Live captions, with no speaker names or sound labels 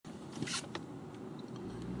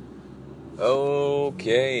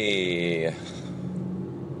Okay. I'm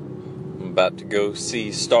about to go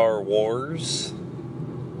see Star Wars.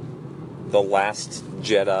 The Last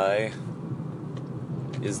Jedi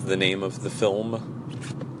is the name of the film.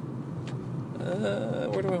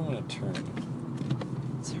 Where do I want to turn?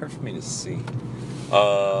 It's hard for me to see.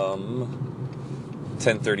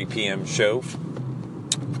 10:30 p.m. show.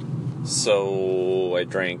 So I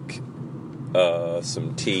drank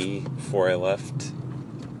some tea before I left.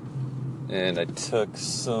 And I took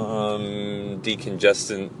some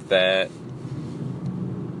decongestant that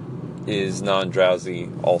is non-drowsy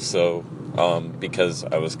also, because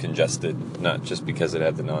I was congested, not just because it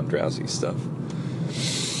had the non-drowsy stuff.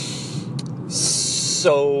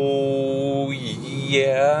 So,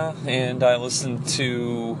 yeah, and I listened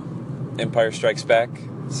to Empire Strikes Back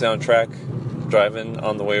soundtrack driving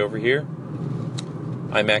on the way over here.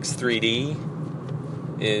 IMAX 3D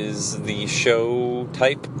is the show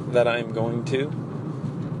type that I'm going to.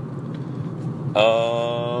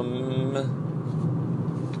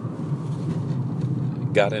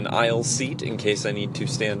 Got an aisle seat in case I need to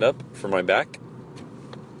stand up for my back.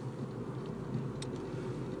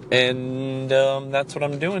 And that's what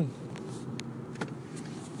I'm doing.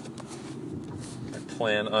 I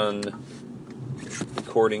plan on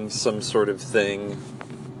recording some sort of thing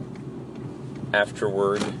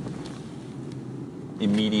afterward.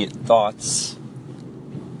 Immediate thoughts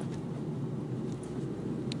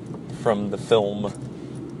from the film.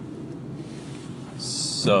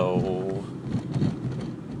 So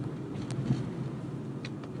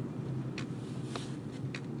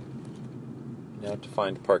now to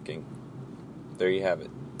find parking. There you have it.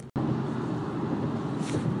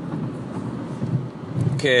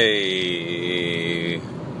 Okay,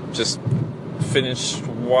 just finished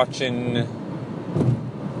watching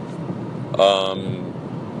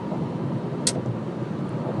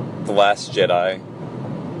The Last Jedi.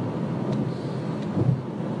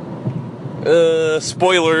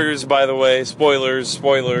 Spoilers, by the way. Spoilers.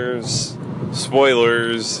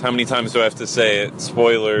 How many times do I have to say it?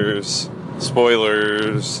 Spoilers.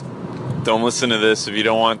 Don't listen to this if you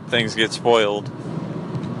don't want things to get spoiled.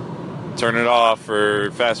 Turn it off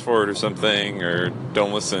or fast forward or something, or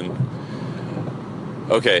don't listen.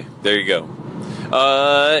 Okay, there you go.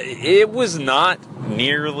 It was not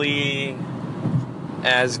nearly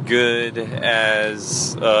as good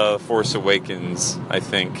as Force Awakens, I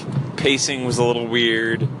think. Pacing was a little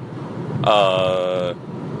weird. It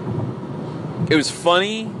was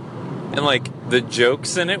funny, and the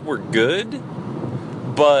jokes in it were good,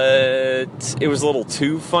 but it was a little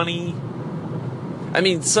too funny. I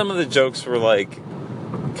mean, some of the jokes were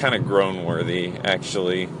kind of groan-worthy,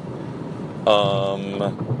 actually.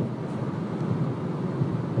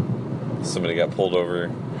 Somebody got pulled over.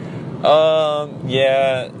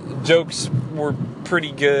 Yeah, jokes were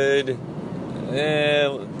pretty good.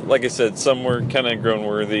 Like I said, some were kind of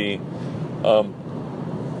groan-worthy.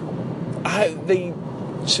 They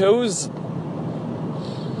chose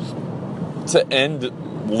to end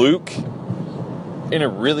Luke in a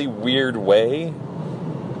really weird way.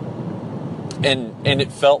 And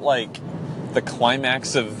it felt like the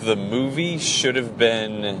climax of the movie should have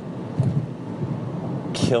been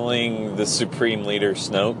killing the Supreme Leader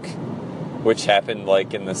Snoke, which happened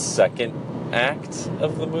in the second act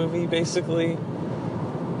of the movie, basically.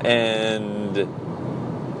 And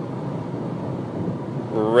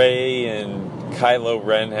Rey and Kylo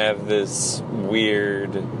Ren have this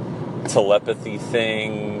weird telepathy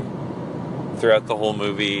thing throughout the whole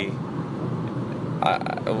movie.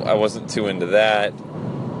 I wasn't too into that.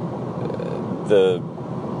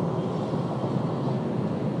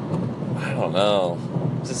 I don't know,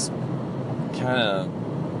 just kind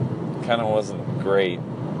of wasn't great.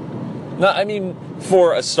 No, I mean,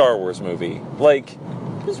 for a Star Wars movie, it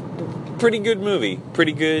was a pretty good movie,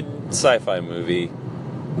 pretty good sci-fi movie.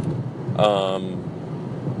 I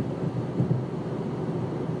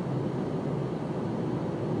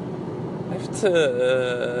have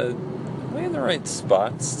to. Am I in the right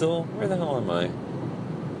spot still? Where the hell am I?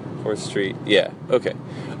 4th Street? Yeah, okay.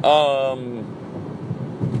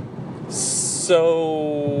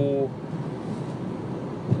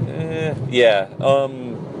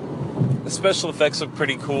 The special effects look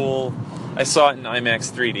pretty cool. I saw it in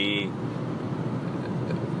IMAX 3D,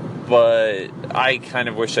 but I kind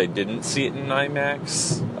of wish I didn't see it in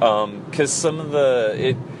IMAX, because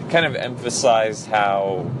it kind of emphasized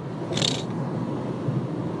how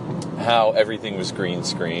everything was green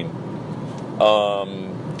screen.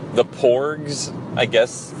 The Porgs, I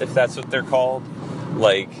guess, if that's what they're called,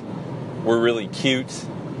 were really cute.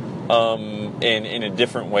 and in a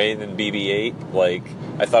different way than BB-8. Like,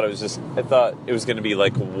 I thought it was going to be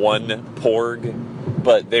like one Porg,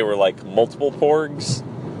 but they were like multiple Porgs,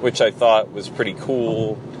 which I thought was pretty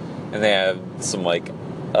cool. And they had some like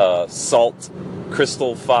salt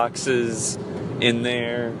crystal foxes in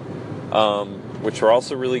there, which were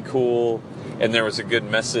also really cool. And there was a good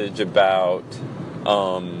message about,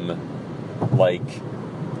 like,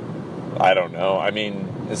 I don't know. I mean,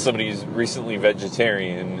 as somebody who's recently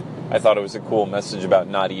vegetarian, I thought it was a cool message about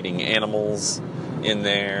not eating animals in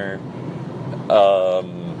there. The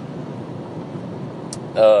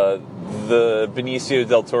Benicio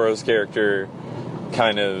del Toro's character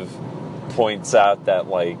kind of points out that,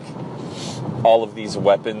 like, all of these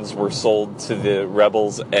weapons were sold to the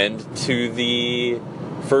rebels and to the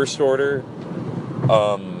First Order.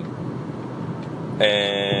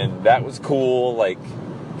 And that was cool, like,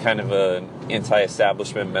 kind of an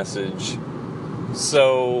anti-establishment message.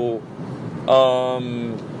 So,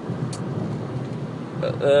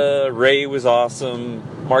 Rey was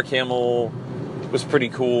awesome. Mark Hamill was pretty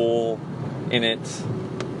cool in it.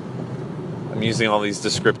 I'm using all these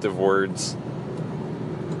descriptive words.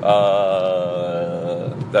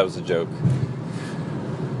 That was a joke.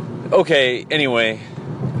 Okay, anyway,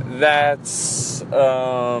 that's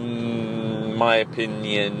my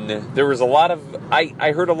opinion. There was a lot of...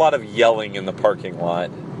 I heard a lot of yelling in the parking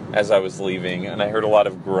lot as I was leaving, and I heard a lot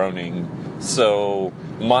of groaning. So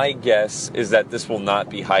my guess is that this will not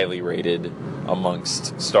be highly rated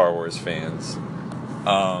amongst Star Wars fans.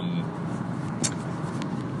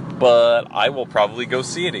 But I will probably go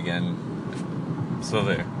see it again. So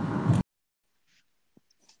there.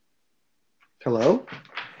 Hello?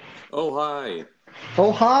 Oh, hi.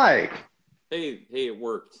 Oh, hi. Hey, it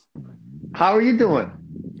worked. How are you doing?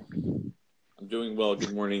 I'm doing well.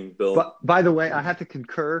 Good morning, Bill. But by the way, I have to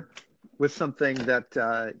concur with something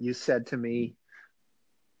that you said to me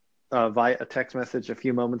via a text message a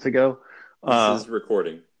few moments ago. This is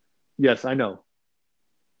recording. Yes, I know.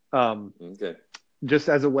 Okay. Just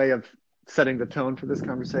as a way of setting the tone for this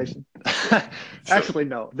conversation. Actually,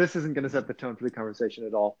 no, this isn't going to set the tone for the conversation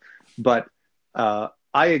at all. But I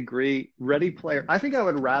agree. Ready Player. I think I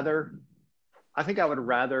would rather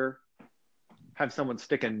have someone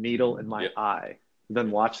stick a needle in my eye than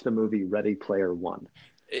watch the movie Ready Player One.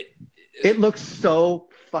 It looks so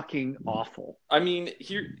fucking awful. I mean,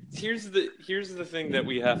 here's the thing that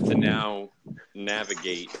we have to now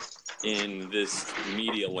navigate in this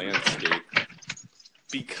media landscape,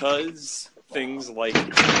 because things like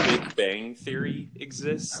Big Bang Theory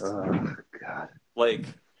exist. Oh God! Like,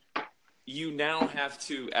 you now have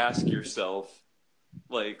to ask yourself,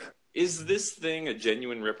 like, is this thing a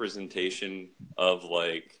genuine representation of,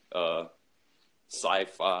 like,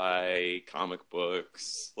 sci-fi comic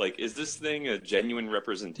books? Like, is this thing a genuine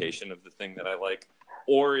representation of the thing that I like,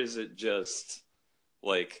 or is it just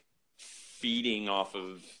like feeding off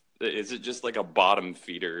of? Is it just like a bottom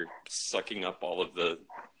feeder sucking up all of the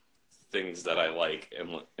things that I like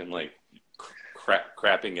and like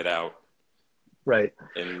crapping it out? Right.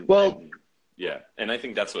 And well, and I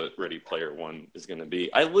think that's what Ready Player One is going to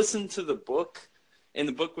be. I listened to the book, and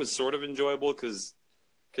the book was sort of enjoyable because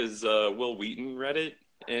Will Wheaton read it,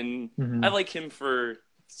 and I like him for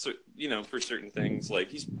certain things.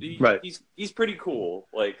 Like he's pretty cool.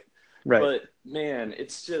 Like, but man,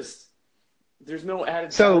 it's just there's no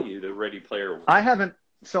added value to Ready Player One. I haven't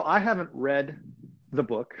read the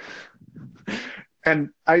book,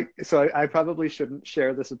 and I probably shouldn't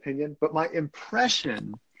share this opinion, but my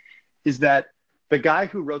impression is that the guy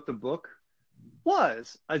who wrote the book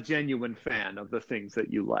was a genuine fan of the things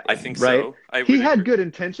that you like. I think right? So. He had good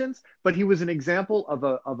intentions, but he was an example of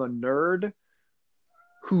a nerd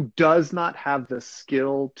who does not have the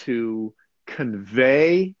skill to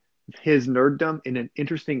convey his nerddom in an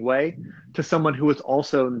interesting way to someone who is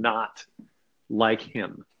also not like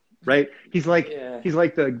him. Right? He's like the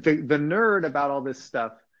nerd about all this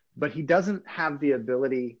stuff, but he doesn't have the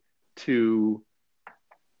ability to.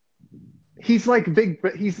 He's like Big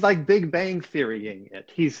Bang Theorying it.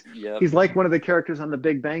 He's like one of the characters on the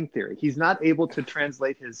Big Bang Theory. He's not able to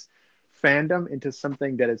translate his fandom into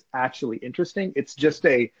something that is actually interesting. It's just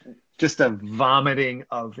a vomiting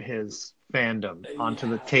of his fandom onto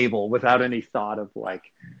the table without any thought of,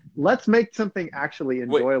 like, let's make something actually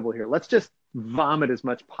enjoyable here. Let's just vomit as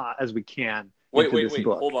much pot as we can. Wait,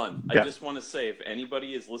 book. Hold on. Yeah. I just want to say, if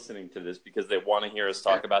anybody is listening to this because they want to hear us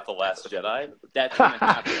talk about The Last Jedi, that's going to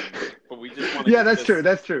happen. But we just want to. Yeah, that's true.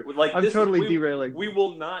 That's true. Like, I'm totally derailing. We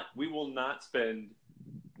will not spend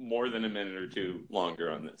more than a minute or two longer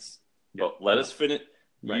on this. But let us finish.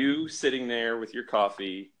 Right. You sitting there with your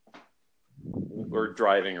coffee, or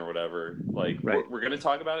driving or whatever, like Right. we're gonna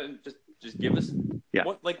talk about it, and just give us Yeah.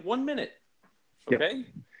 1 minute, Yeah. okay?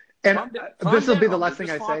 And Calm this will be the down. last We're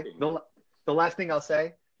thing I just say. talking. The last thing I'll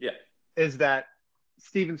say Yeah. is that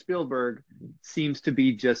Steven Spielberg seems to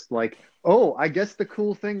be just like, oh, I guess the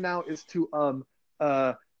cool thing now is to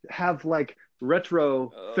uh have like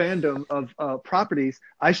retro fandom of properties.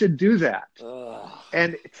 I should do that.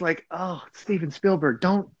 And it's like, oh, Steven Spielberg,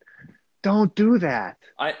 don't do that.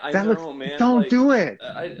 I That looks, know, man. don't Like, do it.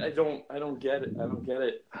 I don't get it. I don't get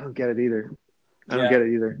it. I don't get it either. I don't Yeah. get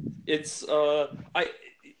it either. It's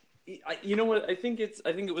you know what? I think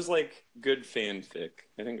it was like good fanfic.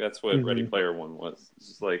 I think that's what Ready Player One was. It's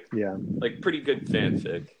just like pretty good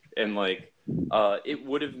fanfic, and like it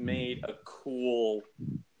would have made a cool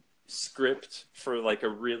script for like a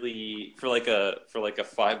 $5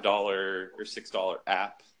 or $6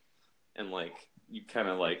 app, and like you kind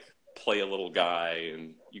of like play a little guy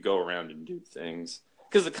and you go around and do things,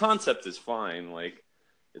 because the concept is fine. Like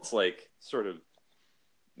it's like sort of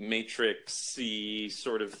Matrix-y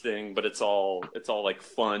sort of thing, but it's all like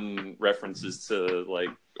fun references to like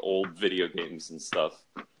old video games and stuff.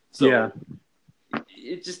 So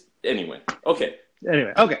it just anyway. Okay.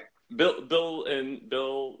 Bill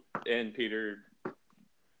and Peter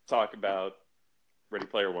talk about Ready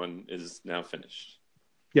Player One is now finished.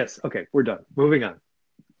 Yes. Okay. We're done. Moving on.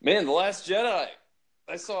 Man, The Last Jedi.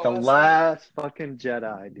 I saw it The last night. Fucking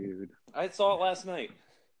Jedi, dude. I saw it last night.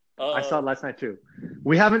 I saw it last night too.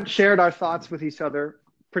 We haven't shared our thoughts with each other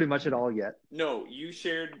pretty much at all yet. No, you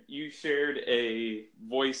shared a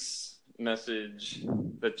voice message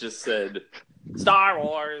that just said Star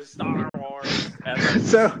Wars,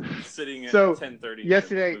 as I was sitting at 10:30.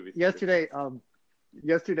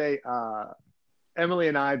 Yesterday, Emily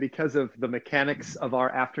and I, because of the mechanics of our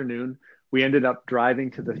afternoon, we ended up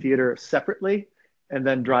driving to the theater separately and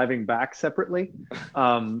then driving back separately.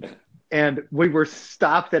 And we were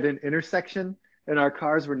stopped at an intersection and our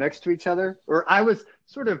cars were next to each other. Or I was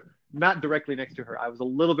sort of not directly next to her. I was a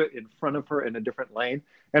little bit in front of her in a different lane.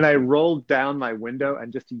 And I rolled down my window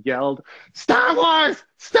and just yelled, Star Wars!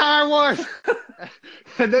 Star Wars!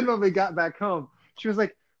 And then when we got back home, she was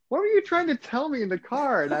like, what were you trying to tell me in the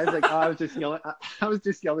car? And I was like, oh, I was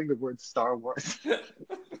just yelling the word Star Wars. Yep.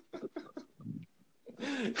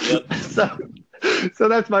 So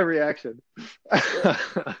that's my reaction.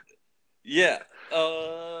 Yeah.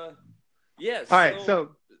 Yeah. All right.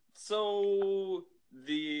 So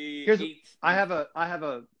the I have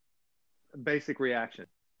a basic reaction.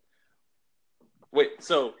 Wait.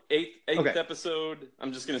 So eighth episode.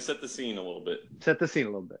 I'm just gonna set the scene a little bit.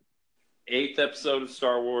 Eighth episode of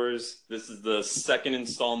Star Wars. This is the second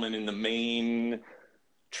installment in the main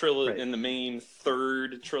trilogy, in the main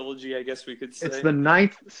third trilogy, I guess we could say. It's the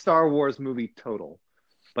 9th Star Wars movie total,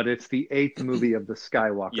 but it's the 8th movie of the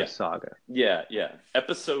Skywalker saga. Yeah.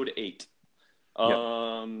 Episode 8. Yep.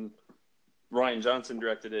 Rian Johnson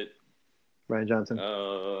directed it.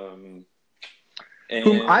 Whom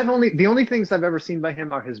the only things I've ever seen by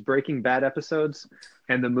him are his Breaking Bad episodes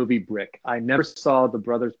and the movie Brick. I never saw the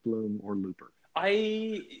Brothers Bloom or Looper.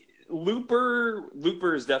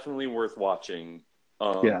 Looper is definitely worth watching.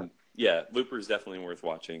 Looper is definitely worth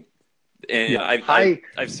watching. And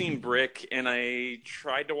I've seen Brick, and I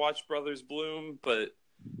tried to watch Brothers Bloom, but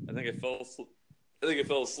I think I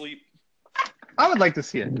fell asleep. I would like to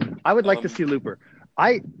see it. I would like to see Looper.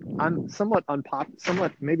 I'm somewhat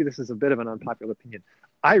maybe this is a bit of an unpopular opinion.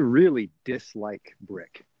 I really dislike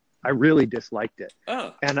Brick. I really disliked it.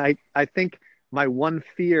 Oh. And I think my one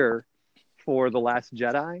fear for The Last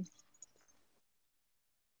Jedi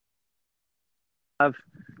have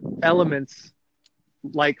elements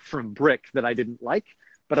like from Brick that I didn't like,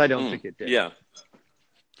 but I don't think it did. Yeah.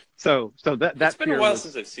 So that it's been a while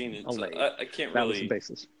since I've seen it. So I can't really. That was the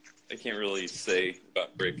basis. I can't really say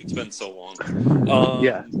about Brick. It's been so long.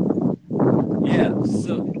 Yeah.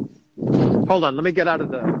 So. Hold on. Let me get out of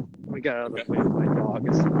the way. My dog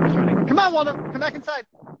is trying to. Come on, Waldo. Come back inside.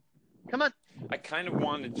 Come on. I kind of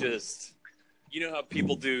want to just, you know how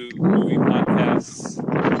people do movie podcasts,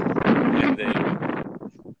 and they.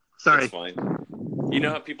 Sorry. That's fine. You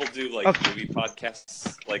know how people do like movie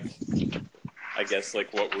podcasts, like I guess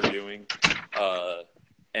like what we're doing,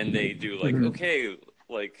 and they do like okay,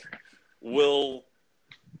 like we'll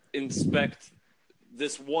inspect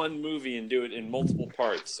this one movie and do it in multiple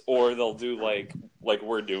parts, or they'll do like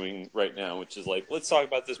we're doing right now, which is like let's talk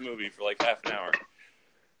about this movie for like half an hour.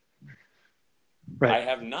 Right. I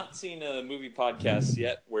have not seen a movie podcast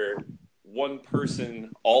yet where one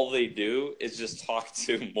person, all they do is just talk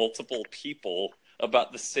to multiple people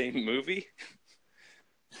about the same movie.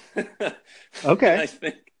 Okay. I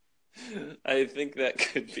think I think that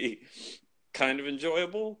could be kind of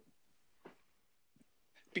enjoyable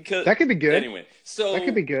because That could be good. anyway. That could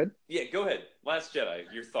So be good. yeah, go ahead. Last Jedi,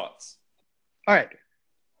 your thoughts? All right.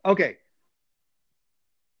 Okay.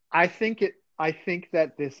 I think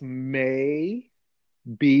that this may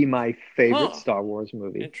be my favorite Huh? Star Wars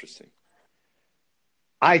movie. Interesting.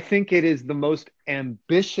 I think it is the most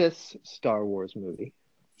ambitious Star Wars movie.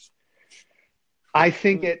 I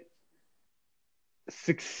think it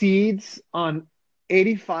succeeds on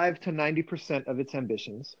 85 to 90% of its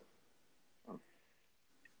ambitions.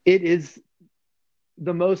 It is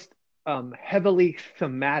the most heavily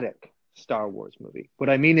thematic Star Wars movie. What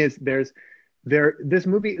I mean is this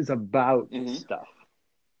movie is about Mm-hmm. stuff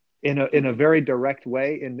in a very direct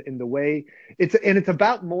way in the way it's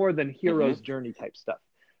about more than Mm-hmm. hero's journey type stuff.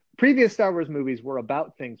 Previous Star Wars movies were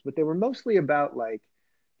about things, but they were mostly about like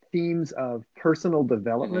themes of personal Mm-hmm.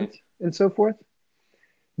 development and so forth.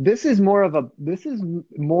 This is more about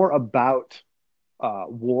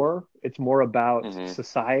war. It's more about Mm-hmm.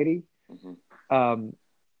 society. Mm-hmm. Um,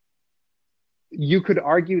 you could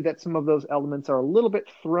argue that some of those elements are a little bit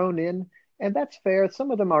thrown in, and that's fair.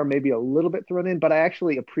 Some of them are maybe a little bit thrown in, but I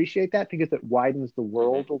actually appreciate that because it widens the Mm-hmm.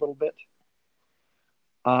 world a little bit.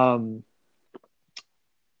 Um,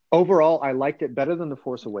 Overall, I liked it better than The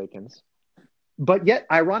Force Awakens. But yet,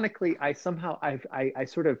 ironically, I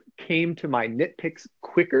sort of came to my nitpicks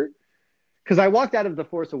quicker because I walked out of The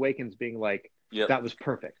Force Awakens being like, Yep. that was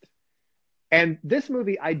perfect. And this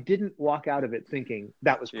movie, I didn't walk out of it thinking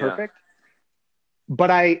that was Yeah. perfect. But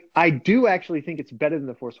I do actually think it's better than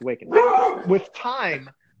The Force Awakens. With time,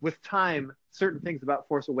 certain things about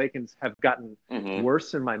Force Awakens have gotten Mm-hmm.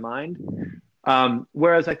 worse in my mind.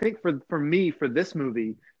 Whereas I think for me, for this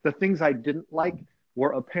movie, the things I didn't like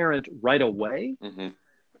were apparent right away.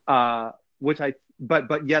 Mm-hmm. Which I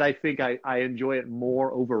but yet I think I enjoy it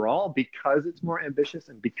more overall because it's more ambitious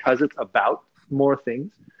and because it's about more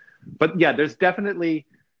things. But yeah, there's definitely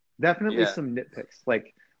Yeah. some nitpicks.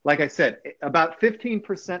 Like I said, about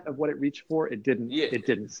 15% of what it reached for, Yeah. it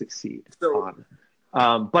didn't succeed So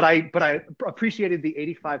on. But I appreciated the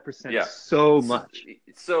 85% yeah. so So, much.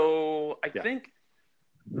 so I Yeah. think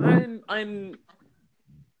I'm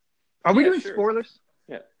Are we yeah, doing sure. spoilers?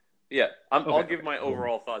 Yeah. Yeah. I'll Okay. give my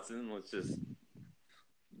overall thoughts and then let's just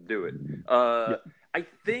do it. Yeah. I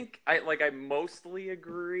think I mostly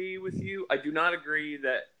agree with you. I do not agree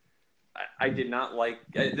that I did not like.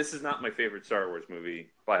 This is not my favorite Star Wars movie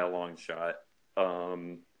by a long shot.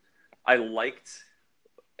 I liked,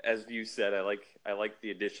 as you said, I like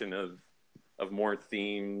the addition of more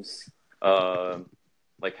themes,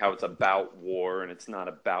 like how it's about war and it's not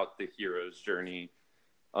about the hero's journey.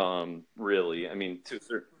 Really, I mean,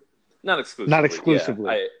 not Not exclusively. Yeah,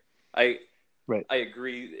 exclusively. I Right. I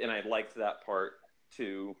agree, and I liked that part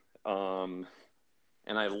too. And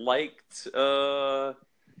I liked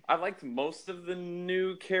most of the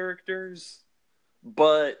new characters,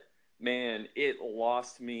 but man, it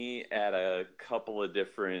lost me at a couple of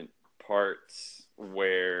different parts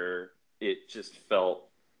where it just felt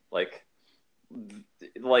like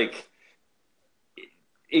like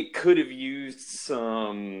it could have used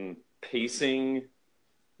some pacing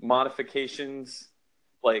modifications.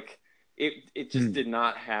 Like it just did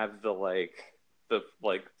not have the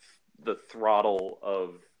the throttle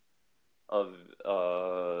of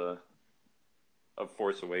uh of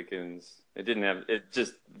Force Awakens. It didn't have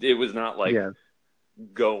it was not like Yeah.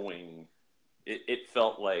 going. It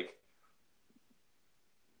felt like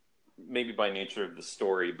maybe by nature of the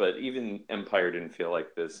story, but even Empire didn't feel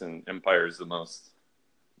like this, and Empire is the most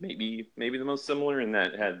maybe the most similar in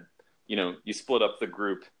that it had you split up the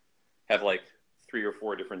group, have like 3 or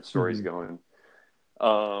 4 different stories Mm-hmm.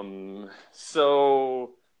 going.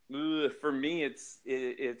 So for me,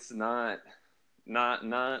 it's not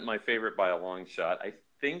my favorite by a long shot.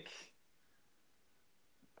 Think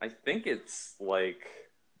I think it's like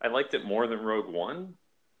I liked it more than Rogue One.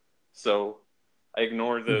 So I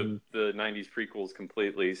ignore Mm-hmm. the '90s prequels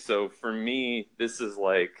completely. So for me, this is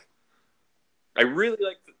like I really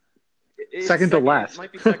like it's Second to second. It last.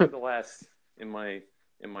 might be second to last in my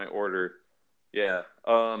order. Yeah.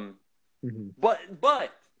 Mm-hmm.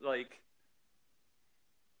 But like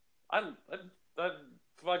I I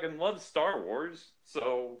fucking love Star Wars.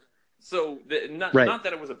 Right. Not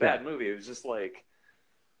that it was a Yeah. bad movie. It was just like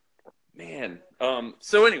man.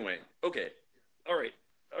 So anyway, okay. All right.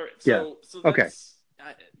 Yeah. So Okay. that's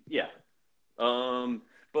yeah.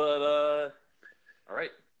 But all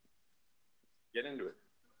right. Get into it.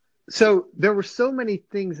 So there were so many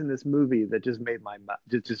things in this movie that just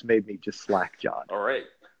made me just slack jawed. All right.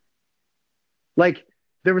 Like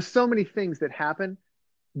there were so many things that happened,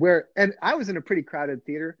 and I was in a pretty crowded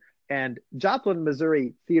theater, and Joplin,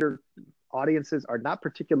 Missouri theater audiences are not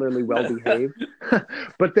particularly well behaved,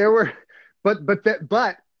 but there were, but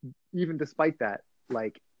even despite that,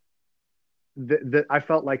 like I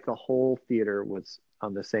felt like the whole theater was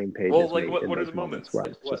on the same page Well, as like me in what are those the moments moments? where I Like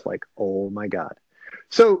was what? just like, oh my God.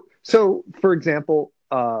 So for example,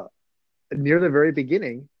 near the very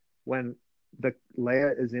beginning, when the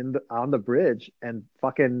Leia is on the bridge and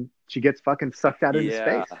fucking she gets fucking sucked out into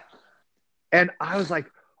Yeah. space. And I was like,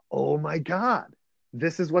 oh my God,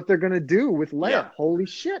 this is what they're gonna do with Yeah. Leia. Holy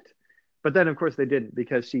shit. But then of course they didn't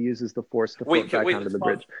because she uses the force to float back Wait. onto the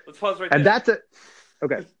bridge. Let's pause right And there. that's it.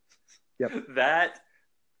 Okay. Yep. That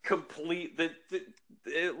complete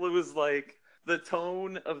it was like the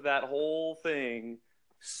tone of that whole thing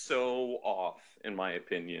so off in my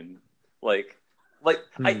opinion. Like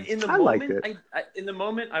I in the I liked moment it. I in the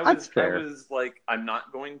moment That's I fair. was like I'm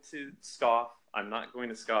not going to scoff. I'm not going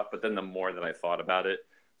to scoff, but then the more that I thought about it,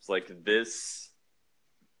 it's like this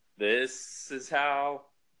is how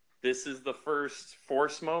this is the first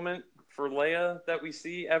force moment for Leia that we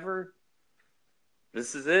see ever.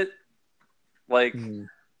 This is it. Like Mm.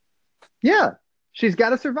 Yeah. She's got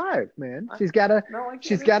to survive, man. I, She's got to no, I get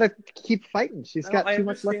she's it. got to keep fighting. She's No, got too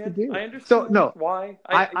much left to do. I So understand no, why.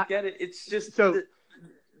 I, I I get it. It's just so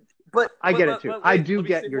I get it too. but I wait, do let me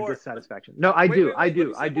get say your more. dissatisfaction. No, I do. I Let me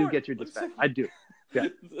do. say I do more. get your Let me say dissatisfaction. I more. do.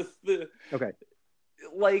 Yeah. The, Okay.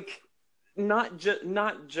 like not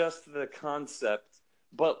just the concept,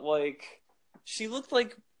 but like she looked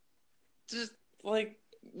like just like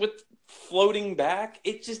with floating back.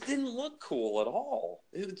 It just didn't look cool at all.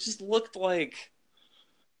 It just looked like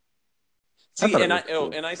I see, thought it looked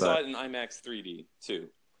cool, and I saw but it in IMAX 3D too.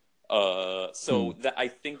 hmm, So that I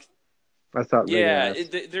think I thought later yeah,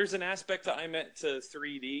 ass. there's an aspect to IMAX to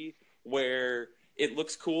 3D where it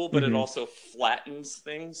looks cool, but it Hmm. also flattens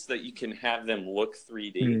things that you can have them look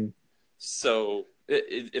 3D. Hmm. So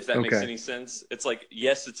if that makes Okay. any sense, it's like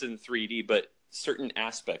yes, it's in 3D, but certain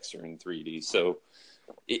aspects are in 3D. So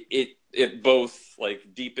it both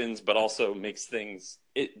like deepens, but also makes things.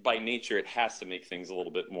 It by nature it has to make things a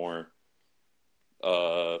little bit more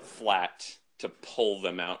flat to pull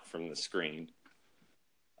them out from the screen.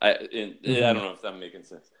 I don't Hmm. know if I'm making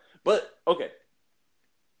sense, but okay.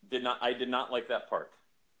 I did not like that part.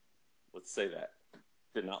 Let's say that.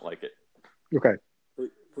 Did not like it. Okay.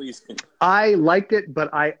 Please continue. I liked it,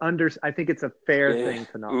 but I think it's a fair Yeah. thing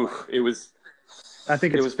to not Ooh, like. I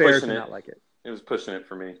think it it's was fair pushing to it. not like it. It was pushing it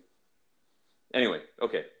for me. Anyway,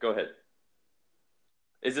 okay, go ahead.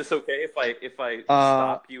 Is this okay if I Uh,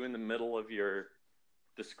 stop you in the middle of your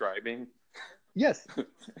describing? yes,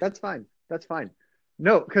 that's fine. That's fine.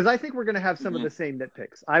 No, because I think we're going to have some of Mm-hmm. the same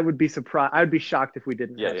nitpicks. I would be surprised. I would be shocked if we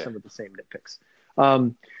didn't Yeah, have yeah. some of the same nitpicks.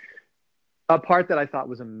 Um, a part that I thought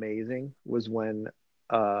was amazing was when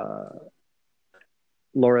uh,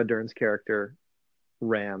 Laura Dern's character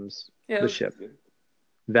rams Yeah, the it was ship. good.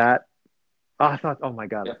 That I thought, oh my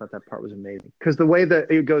God, I Yeah. thought that part was amazing because the way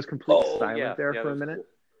that it goes completely Oh, silent yeah. there Yeah, for that a was minute,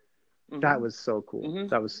 cool. Mm-hmm. that was so cool. Mm-hmm.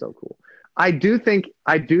 That was so cool. I do think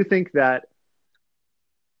that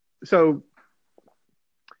so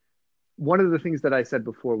one of the things that I said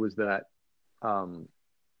before was that um,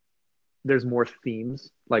 there's more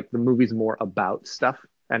themes, like the movie's more about stuff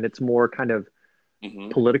and it's more kind of Mm-hmm.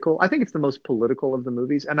 political. I think it's the most political of the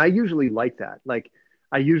movies, and I usually like that. Like,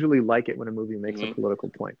 I usually like it when a movie makes a Mm-hmm. political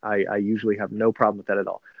point. I usually have no problem with that at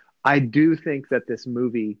all. I do think that this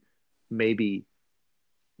movie maybe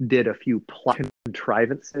did a few plot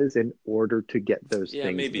contrivances in order to get those Yeah,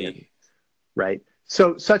 things in, maybe. right?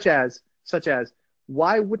 So, such as,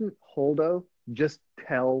 why wouldn't Holdo just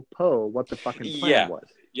tell Poe what the fucking plan Yeah. was?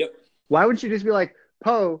 Yep. Why wouldn't you just be like,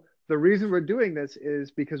 Poe, the reason we're doing this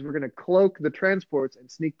is because we're going to cloak the transports and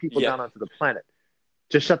sneak people Yeah. down onto the planet.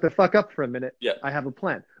 Just shut the fuck up for a minute. Yeah. I have a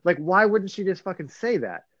plan. Like, why wouldn't she just fucking say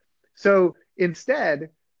that? So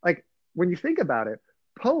instead, like, when you think about it,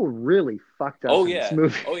 Poe really fucked up Oh in this yeah.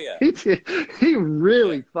 movie. Oh yeah. He did. He Yeah.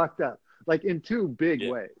 really fucked up, like in two big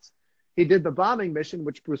Yeah. ways. He did the bombing mission,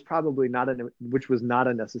 which was probably which was not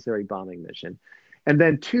a necessary bombing mission, and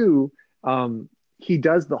then two, he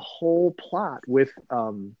does the whole plot with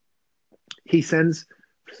he sends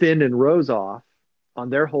Finn and Rose off on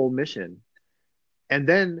their whole mission, and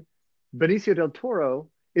then Benicio del Toro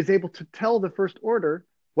is able to tell the First Order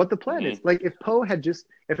what the plan is. Mm-hmm. Like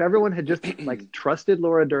if everyone had just like trusted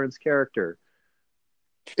Laura Dern's character,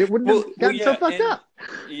 it wouldn't have Well, gotten so yeah, fucked and up.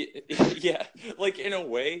 yeah, like in a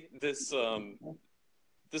way, this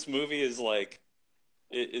movie is like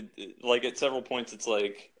like at several points, it's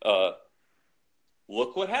like,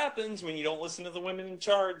 look what happens when you don't listen to the women in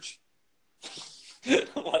charge.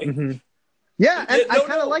 Like, Hmm. Yeah, and yeah, I no,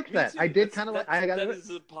 kind of no, liked me that. I too. did kind of like. I got That it. is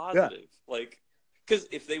a Yeah, positive. Like, because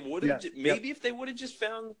if they would have, yeah, yep. maybe if they would have just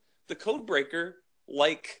found the code breaker,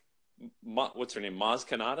 like, what's her name, Maz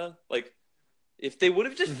Kanata, like, if they would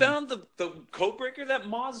have just Hmm. found the code breaker that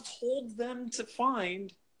Maz told them to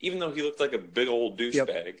find, even though he looked like a big old Yep.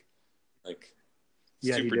 douchebag, like,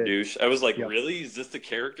 Yeah, he super did. douche. I was like, Yep. really? Is this the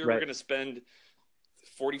character we're Right. gonna spend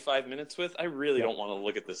 45 minutes with? I really Yep. don't want to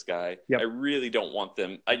look at this guy. I Yep. really don't want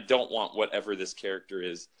them. I don't want whatever this character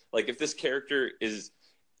is. Like, if this character is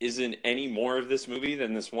in any more of this movie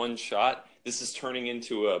than this one shot, this is turning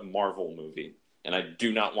into a Marvel movie, and I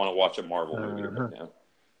do not want to watch a Marvel movie Uh-huh. right now.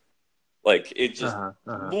 Like, it just, Uh-huh.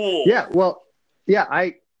 Uh-huh. ugh. Yeah. Well. Yeah.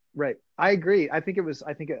 Right. I agree. I think it was.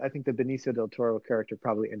 I think the Benicio del Toro character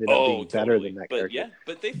probably ended up Oh, being better than totally. that But character. yeah,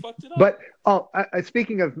 but they fucked it up. But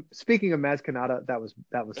speaking of Maz Kanata, that was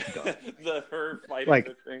dumb. Her fighting Like,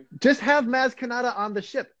 the thing. just have Maz Kanata on the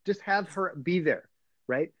ship. Just have her be there,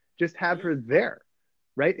 right? Just have her there,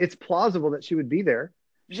 right? It's plausible that she would be there.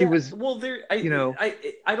 She Yeah, was, well, there. you know,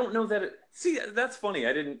 I don't know that. See, that's funny.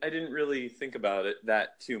 I didn't really think about it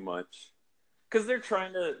that too much because they're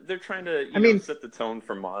trying to I mean, set the tone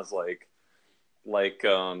for Maz, like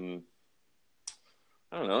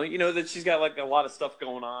I don't know, that she's got like a lot of stuff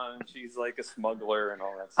going on. She's like a smuggler and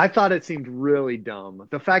all that I stuff. thought it seemed really dumb.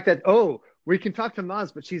 The fact that, oh, we can talk to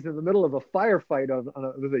Maz, but she's in the middle of a firefight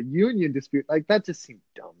with a union dispute. Like, that just seemed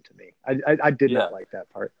dumb to me. I did Yeah, not like that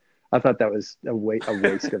part. I thought that was a waste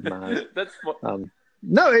of Maz. that's.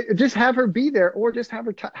 No, just have her be there, or just have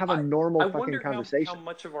her have a I normal I fucking wonder how conversation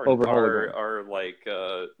much of over hologram. our like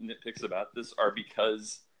nitpicks about this are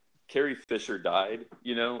because Carrie Fisher died,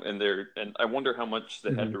 and I wonder how much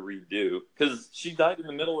they had Hmm. to redo because she died in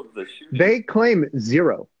the middle of the shooting. They claim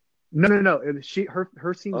zero. No, no, no.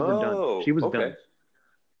 Her scenes were done. She Oh, was okay. done.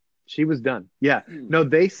 She was done. Yeah. No,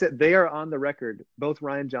 they said they are on the record. Both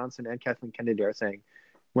Rian Johnson and Kathleen Kennedy are saying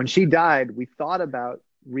when she died, we thought about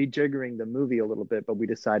rejiggering the movie a little bit, but we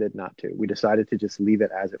decided not to. We decided to just leave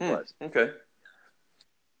it as it was. Okay.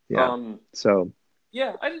 Yeah. So,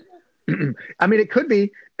 Yeah, I mean, it could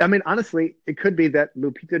be. I mean, honestly, it could be that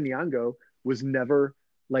Lupita Nyong'o was never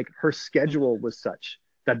like her schedule was such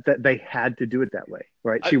that they had to do it that way,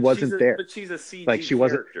 right? She wasn't there. but she's a CG Like, she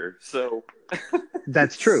wasn't. character, so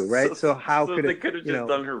That's true, right? So how so could they it? could have just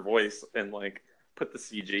done her voice and like put the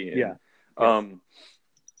CG in. Yeah. Yeah.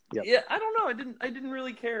 Yep. Yeah, I don't know. I didn't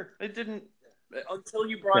really care. I didn't until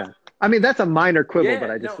you brought. Yeah. I mean, that's a minor quibble, Yeah,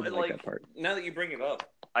 but I just no, didn't like that part. now that you bring it up,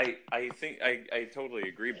 I think I totally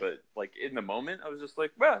agree. But like in the moment, I was just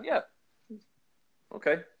like, well, yeah,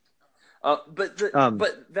 okay. But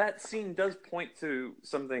that scene does point to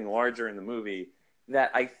something larger in the movie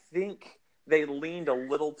that I think they leaned a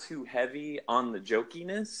little too heavy on the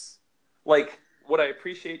jokiness. Like what I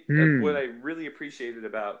really appreciated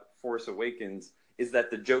about Force Awakens is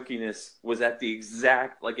that the jokiness was at the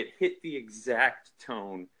exact, like it hit the exact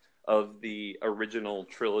tone of the original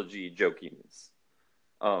trilogy jokiness.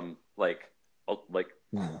 Like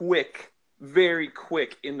quick, very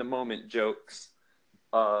quick in the moment jokes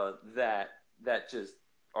that just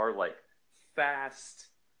are like fast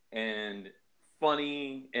and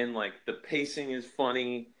funny, and like the pacing is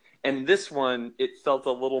funny. And this one, it felt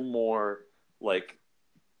a little more like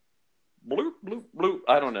bloop bloop bloop.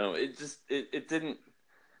 I don't know. It just it didn't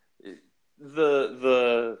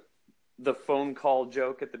the phone call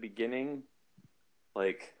joke at the beginning.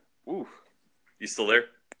 Like, ooh, you still there?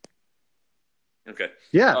 Okay.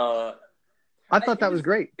 Yeah. I thought that was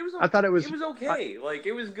great. It was. I thought it was. It was okay. Like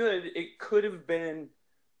it was good. It could have been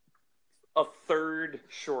a third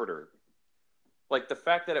shorter. Like the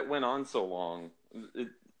fact that it went on so long,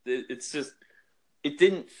 it's just. It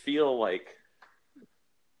didn't feel like.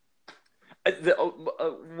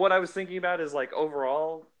 What I was thinking about is like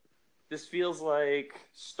overall, this feels like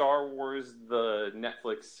Star Wars the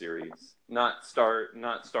Netflix series, not Star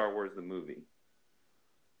Wars the movie.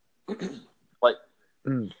 like,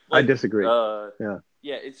 I disagree.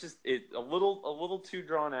 Yeah, it's just a little too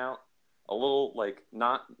drawn out, a little like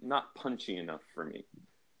not punchy enough for me.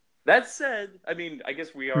 That said, I mean, I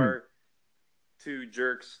guess we are two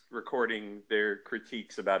jerks recording their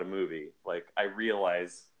critiques about a movie. Like, I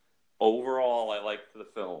realize overall I liked the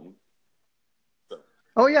film. So.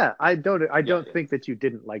 Oh yeah, I don't think that you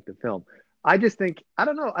didn't like the film. I just think I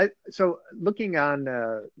don't know. So looking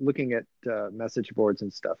at message boards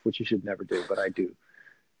and stuff, which you should never do, but I do.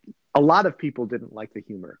 A lot of people didn't like the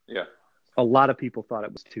humor. Yeah. A lot of people thought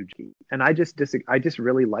it was too cheap, and I just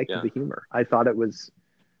really liked the humor. I thought it was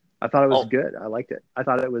good. I liked it. I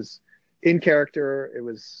thought it was, in character. It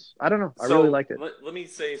was, I don't know. I really So liked it. let me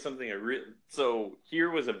say something. So here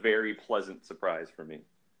was a very pleasant surprise for me.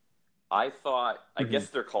 I thought, I Hmm. guess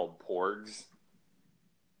they're called porgs.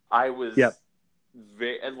 I was Yep.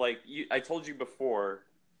 very like I told you before.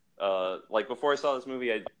 Like before I saw this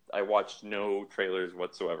movie, I watched no trailers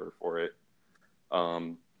whatsoever for it.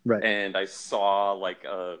 Um, Right. and I saw like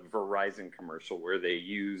a Verizon commercial where they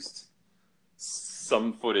used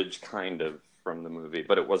some footage kind of from the movie,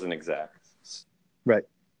 but it wasn't exact. Right.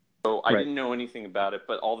 So I Right. didn't know anything about it,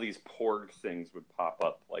 but all these Porg things would pop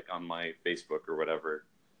up like on my Facebook or whatever.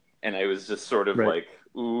 And I was just sort of Right. like,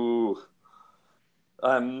 ooh,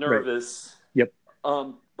 I'm Right. nervous. Yep.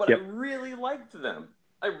 But I Yep. really liked them.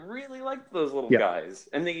 I really liked those little Yep. guys.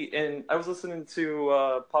 And I was listening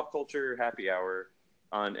to Pop Culture Happy Hour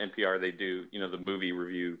on NPR. They do, the movie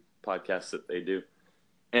review podcast that they do.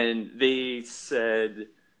 And they said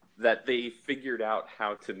that they figured out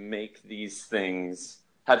how to make these things,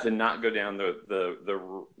 how to not go down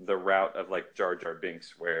the route of like Jar Jar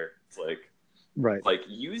Binks, where it's Right.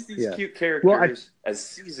 use these Yeah. cute Well, characters as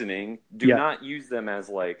seasoning. Do yeah. not use them as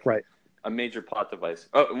like Right. a major plot device.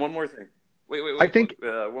 Oh, and one more thing. Wait, wait, I wait. think, One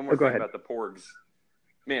oh, more go thing ahead. about the Porgs.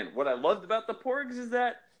 Man, what I loved about the Porgs is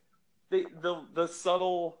that the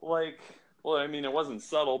subtle well, I mean it wasn't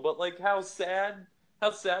subtle, but like how sad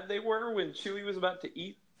they were when Chewie was about to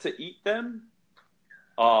eat them.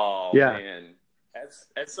 Oh Yeah. man,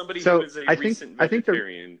 as somebody who So is a recent I think the,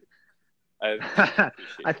 vegetarian, I deeply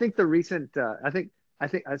appreciate I it. think the recent,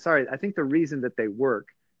 sorry, I think the reason that they work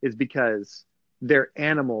is because they're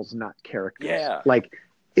animals, not characters. Yeah. Like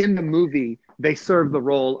in the movie, they serve the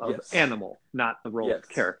role of Yes. animal, not the role of Yes.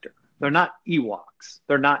 character. They're not Ewoks.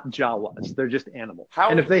 They're not Jawas. They're just animals. How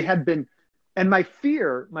And if would they they? had been, and my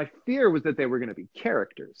fear was that they were going to be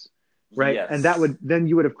characters, right? And that Yes. would, then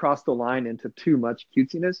you would have crossed the line into too much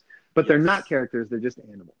cutesiness, but they're not Yes. characters. They're just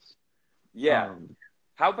animals. Yeah. Um,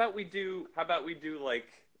 How about we do like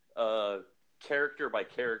a character by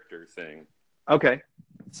character thing? okay.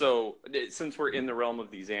 So since we're in the realm of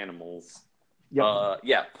these animals, Yep.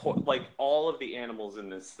 yeah, like all of the animals in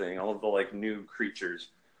this thing, all of the like new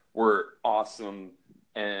creatures were awesome,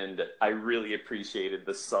 and I really appreciated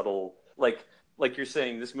the subtle, like you're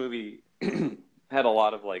saying, this movie had a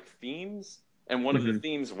lot of like themes, and one of the Hmm.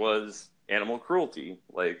 themes was animal cruelty.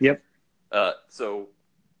 Yep. So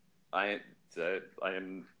I I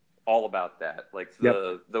am all about that. Like Yep.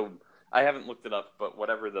 the I haven't looked it up, but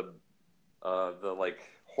whatever the like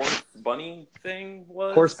horse bunny thing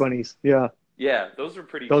Horse was, bunnies. Yeah. yeah, those were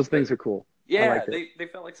pretty. Those things are cool. I Yeah, like it. they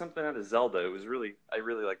felt like something out of Zelda. I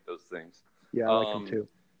really like those things. Yeah, I like them Um, too.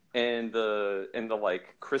 and the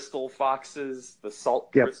like crystal foxes, the salt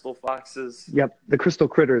Yep. crystal foxes. Yep. The crystal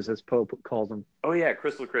critters, as Poe calls them. Oh yeah,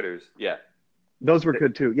 crystal critters. Yeah, Those were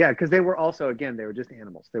good too. Yeah, because they were also, again, they were just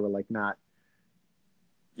animals. They were like not,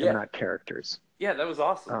 they were yeah, not characters. yeah. That was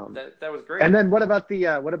awesome. Um, That was great. and then what about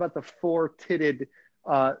the four-titted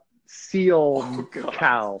seal Oh god.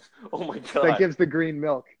 cow Oh my that god. gives the green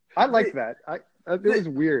milk? I like that. It The, was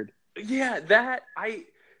weird. yeah, that I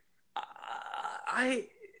I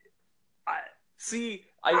see.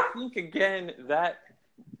 I think again that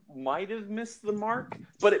might have missed the mark,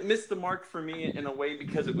 but it missed the mark for me in a way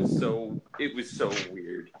because it was so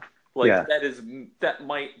weird. Like Yeah. that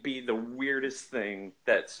might be the weirdest thing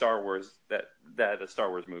that a Star Wars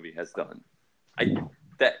movie has done. I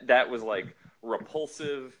that was like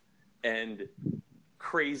repulsive and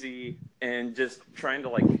crazy and just trying to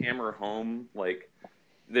like hammer home like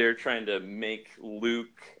they're trying to make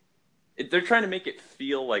Luke they're trying to make it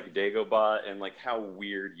feel like Dagobah and like how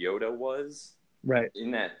weird Yoda was Right.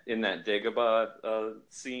 in that Dagobah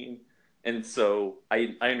scene, and so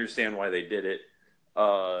I understand why they did it.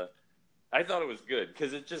 Uh, I thought it was good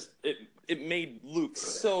because it made Luke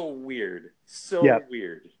so weird, so Yep.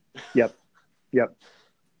 weird. Yep. Yep.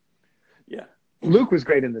 Yeah, Luke was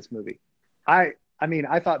great in this movie. I mean,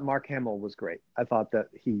 I thought Mark Hamill was great. I thought that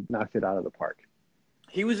he knocked it out of the park.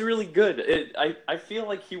 he was really good. I feel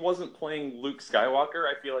like he wasn't playing Luke Skywalker.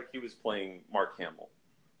 I feel like he was playing Mark Hamill.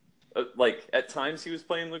 Like at times he was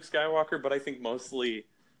playing Luke Skywalker, but I think mostly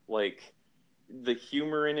like the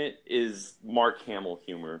humor in it is Mark Hamill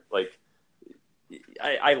humor. Like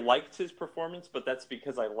I liked his performance, but that's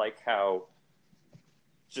because I like how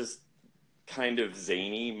just kind of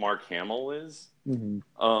zany Mark Hamill is. Mm-hmm.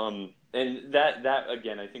 And that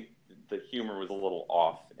again, I think the humor was a little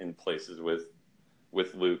off in places with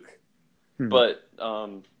Luke, Hmm.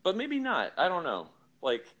 but maybe not. I don't know.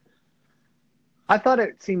 Like I thought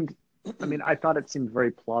it seemed. I mean, I thought it seemed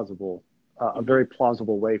very plausible, a mhm. very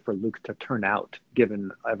plausible way for Luke to turn out, given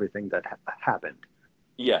everything that happened.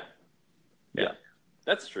 Yeah, Yeah,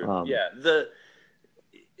 that's true. Um, Yeah,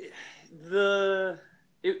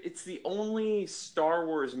 it's the only Star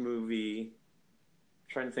Wars movie. I'm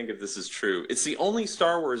trying to think if this is true. It's the only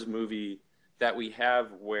Star Wars movie that we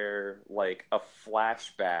have where like a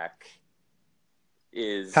flashback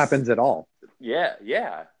is happens at all.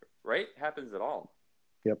 yeah, right, happens at all.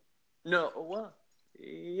 Yep. No, well,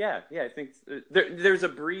 yeah. I think there's a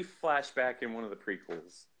brief flashback in one of the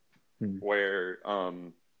prequels Hmm. where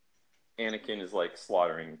Anakin is like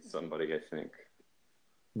slaughtering somebody. I think.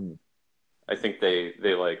 Hmm. I think they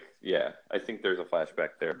like yeah. I think there's a flashback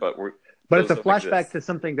there, but But it's those a don't flashback exist. to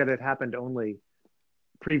something that had happened only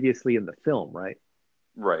previously in the film, right?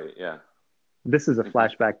 Right? Yeah. This is a Hmm.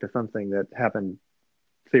 flashback to something that happened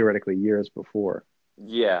theoretically years before.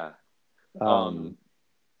 Yeah. Um. Um,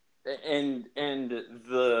 And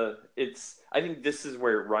the it's I think this is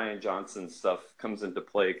where Ryan Johnson's stuff comes into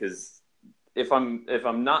play because if I'm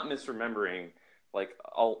not misremembering, like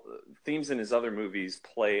all themes in his other movies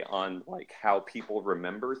play on like how people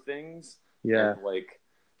remember things and yeah, like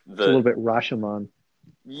it's a little the bit Rashomon.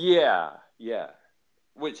 yeah,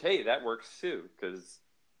 which hey that works too because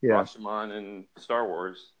Yeah, Rashomon and Star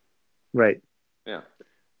Wars right. yeah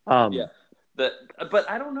yeah Um, that but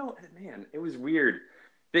I don't know man it was weird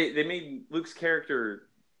they made Luke's character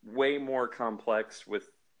way more complex with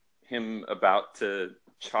him about to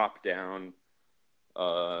chop down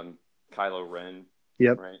Kylo Ren,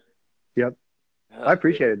 yep, right? yep. I Ugh,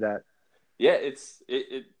 appreciated that. yeah,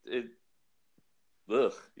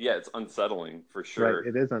 ugh, yeah, it's unsettling for Right, sure.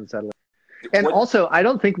 it is unsettling. And What? also, I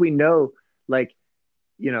don't think we know, like,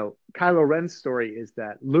 Kylo Ren's story is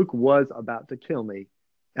that Luke was about to kill me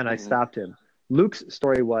and I Mm-mm, stopped him. Luke's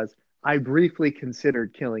story was I briefly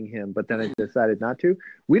considered killing him, but then I decided not to.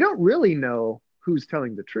 We don't really know who's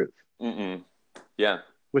telling the truth, mm-mm. Yeah,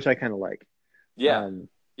 which I kind of like. yeah, Um,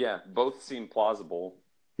 yeah. Both seem plausible.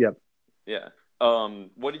 yep. Yeah.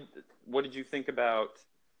 What did you think about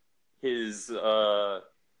his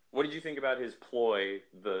what did you think about his ploy,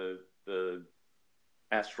 the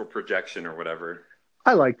astral projection or whatever?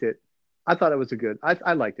 I liked it. I thought it was a good.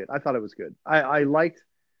 I liked it. I thought it was good. I liked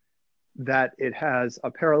that it has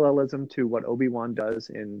a parallelism to what Obi-Wan does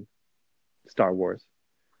in Star Wars.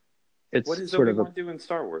 What It's does sort of a Obi-Wan do in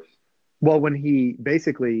Star Wars? well, when he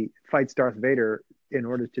basically fights Darth Vader in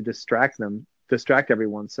order to distract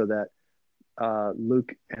everyone, so that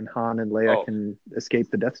Luke and Han and Leia Oh, can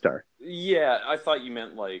escape the Death Star. yeah, I thought you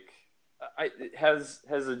meant like I has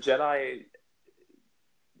a Jedi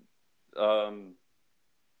um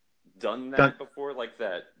done Dun- that before like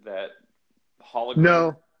that hologram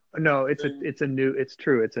no, no, thing? it's a new. It's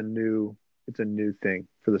true. It's a new thing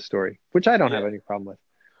for the story, which I don't have Yeah. any problem with.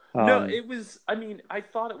 No, Um, it was I mean, I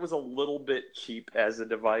thought it was a little bit cheap as a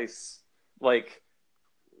device. Like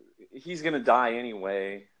he's going to die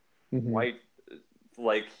anyway. mhm. Why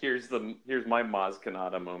like here's my Maz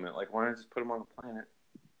Kanata moment. Like why not just put him on the planet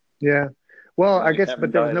Yeah. Well, and I then guess, have him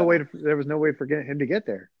but there was die no that way way? for him to get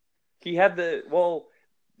there. He had well,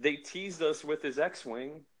 they teased us with his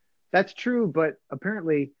X-wing. That's true, but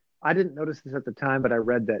apparently I didn't notice this at the time, but I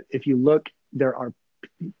read that if you look, there are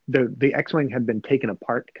the X-wing had been taken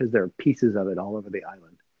apart because there are pieces of it all over the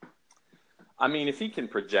island. I mean, if he can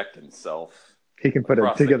project himself He can put it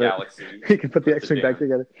across the together. galaxy, He can put the X-wing back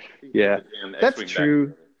together. he can put Yeah, the damn that's X-wing back true.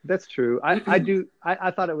 together. That's true. I do.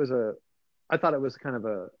 I thought it was I thought it was kind of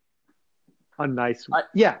a nice. I,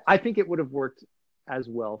 Yeah, I think it would have worked as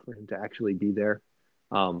well for him to actually be there.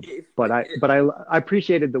 Um, if, but I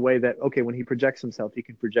appreciated the way that okay, when he projects himself, he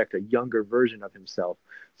can project a younger version of himself,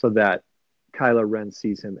 so that Kylo Ren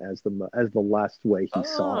sees him as the last way he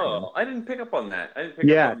saw him. I didn't pick up on that. I didn't pick up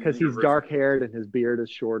Yeah, on the because younger he's version dark of himself. haired and his beard is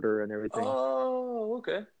shorter and everything. Oh,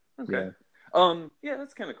 okay, okay. Yeah. Yeah,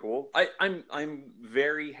 that's kind of cool. I'm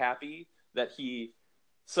very happy that he.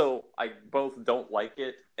 So I both don't like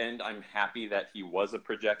it, and I'm happy that he was a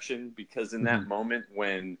projection because in Hmm. that moment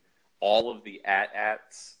when all of the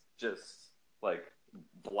AT-ATs just like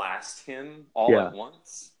blast him all Yeah. at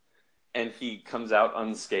once, and he comes out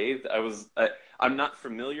unscathed. I'm not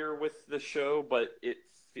familiar with the show, but it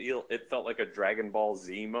felt like a Dragon Ball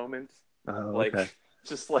Z moment, Oh, okay. like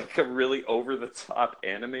just like a really over the top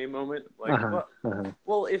anime moment. Uh Like, huh. Uh-huh.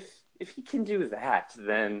 well, if he can do that,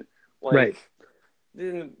 then Right. like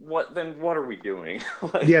then what are we doing?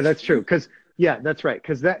 Yeah, Like, that's true. Because yeah, that's right.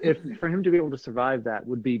 Because that if for him to be able to survive that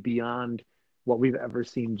would be beyond what we've ever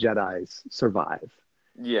seen Jedi's survive.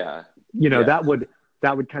 yeah, You know, yeah,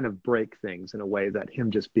 that would kind of break things in a way that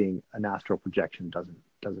him just being an astral projection doesn't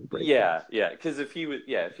break things. yeah. Because if he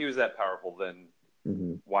was that powerful, then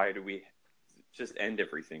Hmm. why do we just end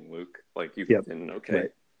everything, Luke? Like you Yep. then okay.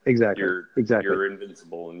 Right. Exactly. you're Exactly. you're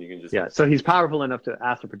invincible and you can just Yeah. So he's powerful enough to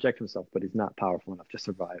astral project himself, but he's not powerful enough to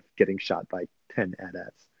survive getting shot by 10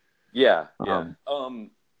 AT-ATs. yeah, yeah.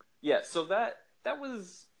 Um, Yeah, so that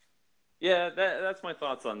was yeah, that's my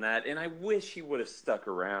thoughts on that. And I wish he would have stuck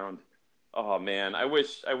around. Oh man, I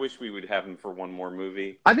wish we would have him for one more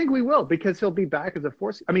movie. I think we will because he'll be back as a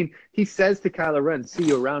force. I mean, he says to Kylo Ren, "See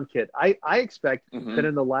you around, kid." I expect that Hmm.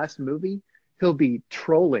 in the last movie he'll be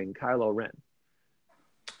trolling Kylo Ren.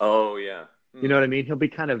 Oh yeah. You know what I mean? He'll be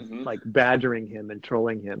kind of Mm-hmm. like badgering him and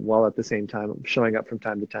trolling him while at the same time showing up from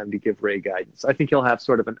time to time to give Rey guidance. I think he'll have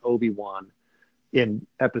sort of an Obi-Wan in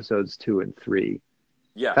episodes 2 and 3.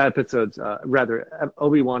 Yeah. Episodes, rather,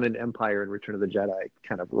 Obi-Wan and Empire and Return of the Jedi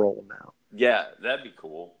kind of roll now. Yeah, that'd be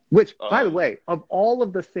cool. Which, by the way, of all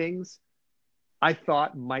of the things I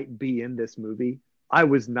thought might be in this movie, I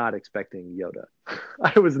was not expecting Yoda.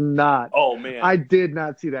 I was not. Oh man, I did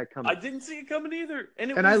not see that I coming. didn't see it coming either,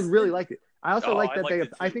 and I really liked it. I also like I that liked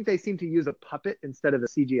it I too. think they seem to use a puppet instead of a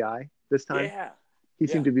CGI this time. Yeah, He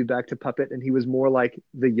yeah. seemed to be back to puppet, and he was more like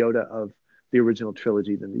the Yoda of the original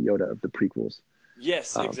trilogy than the Yoda of the prequels.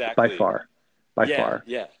 Yes, By exactly. far. By far.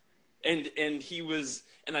 Yeah. And he was,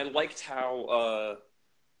 and I liked how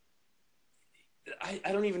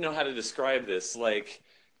I don't even know how to describe this, like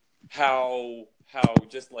how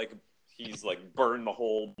just like he's like burned the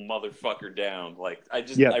whole motherfucker down. Like I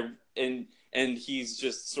just Yeah. and he's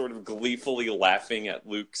just sort of gleefully laughing at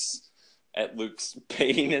Luke's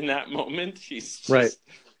pain in that moment. He's just Right.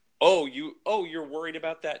 you're worried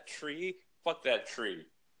about that tree? Fuck that tree.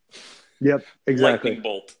 Yep, exactly. Lightning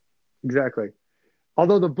bolt. Exactly.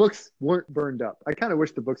 Although the books weren't burned up. I kind of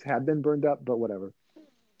wish the books had been burned up, but whatever.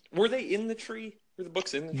 Were they in the tree? Were the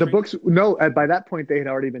books in the tree? The books, no, by that point they had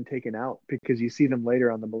already been taken out because you see them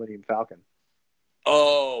later on the Millennium Falcon.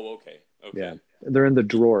 Oh, okay. Yeah. They're in the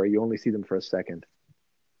drawer. You only see them for a second.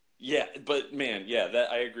 Yeah, but man, yeah,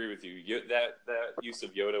 that I agree with you. That use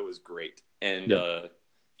of Yoda was great. And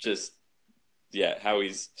just how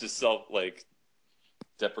he's just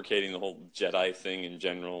deprecating the whole Jedi thing in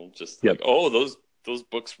general. Just like, those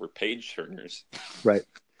books were page turners. Right.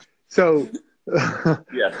 So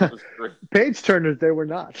yeah, that was great. Page turners, they were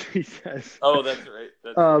not, he says. Oh, that's right.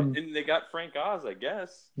 Right. And they got Frank Oz, I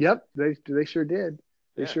guess. Yep, they sure did.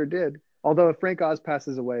 They sure did. Although if Frank Oz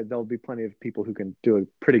passes away, there'll be plenty of people who can do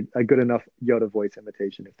a good enough Yoda voice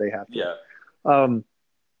imitation if they have to. Yeah.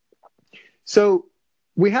 So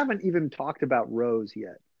we haven't even talked about Rose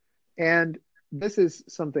yet. And this is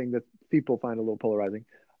something that people find a little polarizing.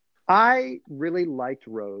 I really liked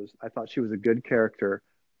Rose. I thought she was a good character,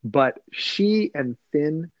 but she and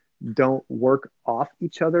Finn don't work off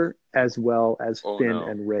each other as well as Finn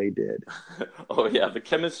and Rey did. Oh yeah, the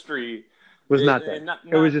chemistry was not there.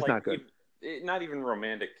 It was just not good. Not even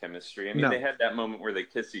romantic chemistry. I mean, they had that moment where they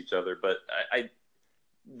kiss each other, but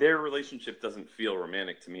their relationship doesn't feel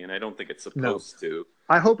romantic to me, and I don't think it's supposed to.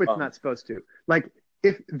 I hope it's not supposed to. Like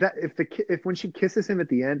if when she kisses him at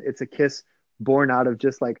the end, it's a kiss born out of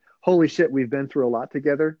just like, holy shit, we've been through a lot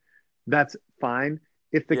together. That's fine.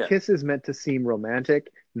 If the kiss is meant to seem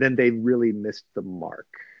romantic, then they really missed the mark.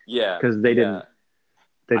 Yeah, because they didn't.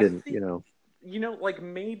 They didn't. Like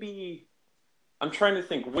maybe I'm trying to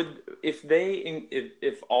think.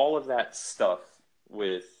 If all of that stuff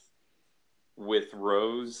with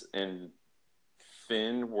Rose and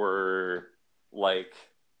Finn were like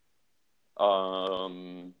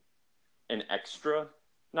an extra,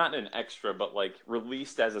 not an extra, but like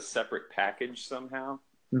released as a separate package somehow.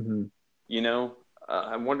 Mm-hmm.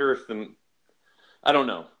 I wonder if I don't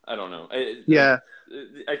know.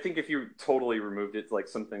 I think if you totally removed it, like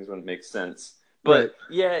some things wouldn't make sense. But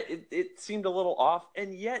it seemed a little off,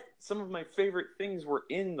 and yet some of my favorite things were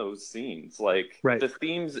in those scenes. Like the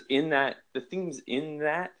themes in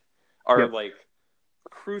that are like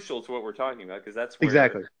crucial to what we're talking about, because that's where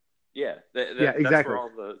exactly. That's where all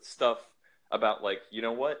the stuff about, like, you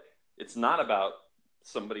know what? It's not about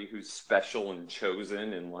somebody who's special and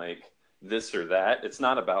chosen and like this or that. It's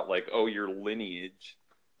not about like, oh, your lineage.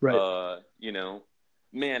 Right.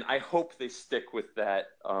 Man, I hope they stick with that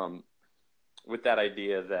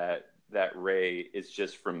idea that Rey is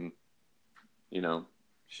just from,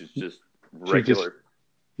 she's just regular.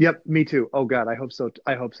 Yep, me too. Oh God, I hope so.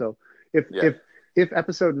 If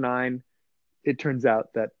episode 9, it turns out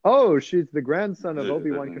that she's the grandson of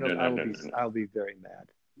Obi-Wan Kenobi, I'll be very mad.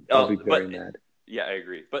 I'll be very mad. Yeah, I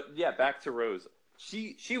agree. But yeah, back to Rose.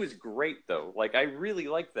 She was great though. Like I really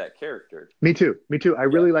liked that character. Me too. I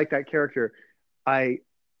really like that character. I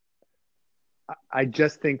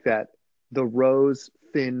just think that the Rose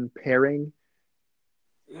Finn pairing,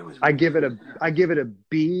 I give it a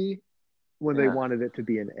B when they wanted it to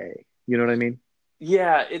be an A. You know what I mean?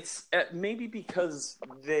 Yeah, it's maybe because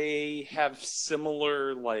they have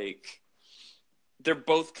similar, like, they're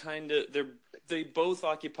both kind of they both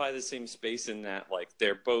occupy the same space in that, like,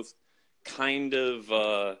 they're both kind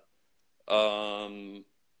of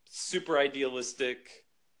super idealistic,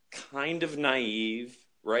 kind of naive,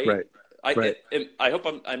 right? Right. Right. I hope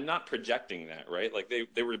I'm not projecting that, right? Like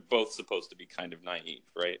they were both supposed to be kind of naive,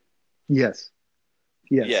 right? Yes.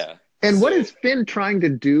 Yes. Yeah. And what So is Finn trying to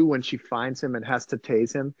do when she finds him and has to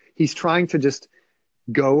tase him? He's trying to just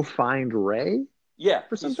go find Rey yeah, or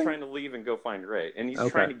he's something? trying to leave and go find Rey, and he's Okay.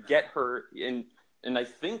 trying to get her in, and I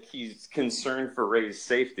think he's concerned for Rey's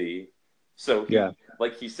safety. So Yeah.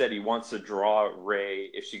 like he said, he wants to draw Rey,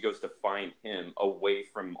 if she goes to find him, away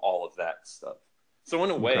from all of that stuff. So in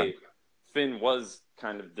a Okay. way, Finn was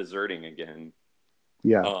kind of deserting again.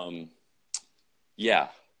 Yeah. Yeah,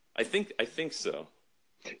 I think so.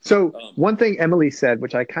 So Um, one thing Emily said,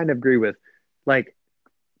 which I kind of agree with, like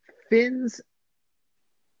Finn's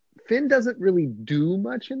Finn doesn't really do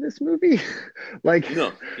much in this movie. Like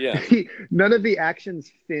no, yeah. none of the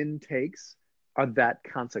actions Finn takes are that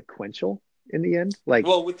consequential in the end. Like,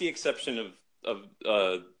 Well, with the exception of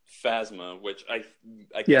Phasma, which I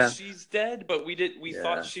yeah, guess she's dead, but we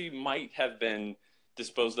thought yeah, she might have been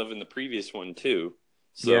disposed of in the previous one too.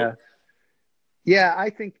 So yeah, yeah. I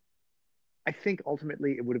think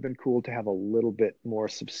ultimately it would have been cool to have a little bit more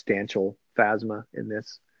substantial Phasma in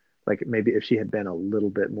this. Like maybe if she had been a little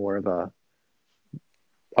bit more of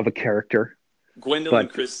a character. Gwendolyn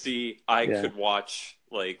But Christie, I yeah, could watch,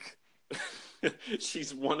 like,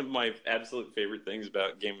 she's one of my absolute favorite things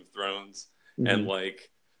about Game of Thrones, and hmm, like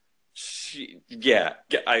yeah,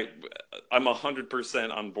 I'm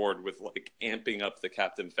 100% on board with, like, amping up the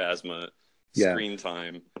Captain Phasma yeah, screen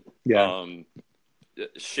time. yeah, Um,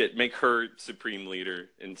 shit, make her supreme leader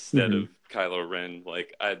instead hmm, of Kylo Ren.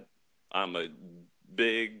 Like, I'm a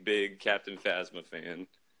big Captain Phasma fan,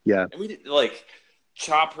 yeah. and we did, like,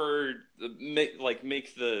 chop her,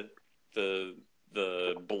 make the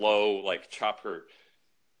the blow, like, chop her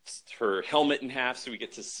helmet in half so we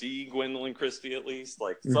get to see Gwendolyn Christie at least,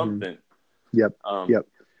 like, Hmm. something. Yep, Um, yep.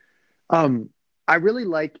 I really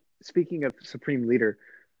like, speaking of Supreme Leader,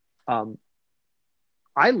 um,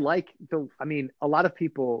 I like I mean, a lot of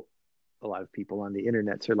people on the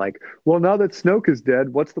internet are like, well, now that Snoke is dead,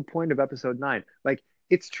 what's the point of episode nine? Like,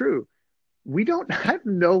 it's true. We don't I have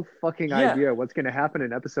no fucking yeah, idea what's going to happen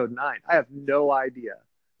in episode nine. I have no idea.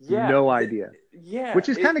 yeah, No idea, yeah. which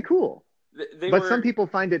is kind of cool. They But some were, people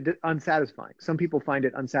find it unsatisfying. Some people find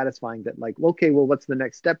it unsatisfying that, like, okay, well, what's the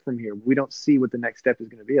next step from here? We don't see what the next step is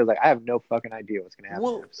going to be. I was like, I have no fucking idea what's going to happen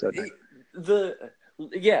in well, episode nine. the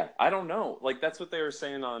yeah, I don't know. Like, that's what they were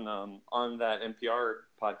saying on that NPR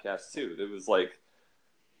podcast too. It was like,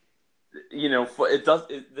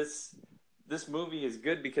 this movie is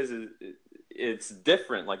good because it's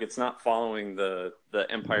different. Like, it's not following the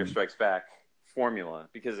Empire Mhm. Strikes Back formula,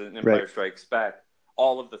 because in Right. Empire Strikes Back,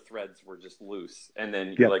 all of the threads were just loose, and then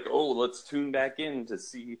you're Yep. like, oh, let's tune back in to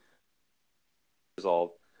see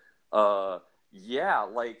resolve. Uh, yeah,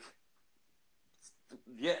 like,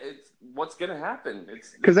 yeah, it's what's gonna happen.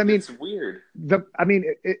 Because I mean, It's weird.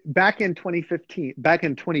 back in 2015, back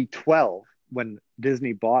in 2012, when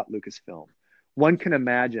Disney bought Lucasfilm, one can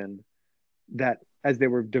imagine that as they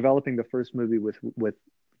were developing the first movie with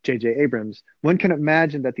J.J. Abrams, one can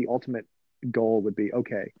imagine that the ultimate goal would be,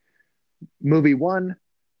 okay, movie one,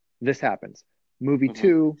 this happens. Movie Hmm.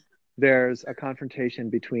 two, there's a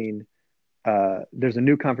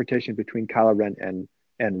new confrontation between Kylo Ren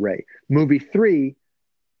and Rey. Movie three,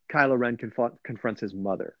 Kylo Ren confronts his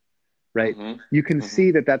mother. Right? Hmm. You can Hmm.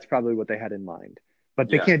 see that that's probably what they had in mind, but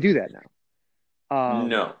they Yeah. can't do that now.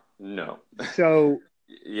 No. No. So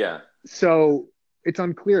Yeah. so it's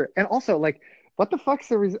unclear, and also, like, what the fuck's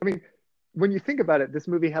the reason? I mean, when you think about it, this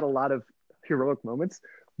movie had a lot of heroic moments,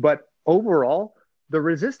 but overall, the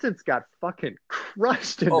Resistance got fucking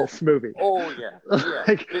crushed in Oh. this movie. Oh yeah. Yeah.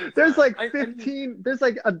 Like, Big there's time. like there's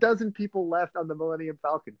like a dozen people left on the Millennium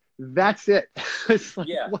Falcon. That's it. It's like,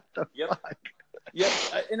 Yeah. what the Yep. fuck? Yep.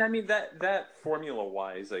 And I mean, that formula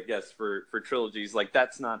wise, I guess, for trilogies, like,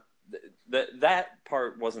 that's not that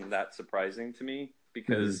part wasn't that surprising to me, Mm-hmm.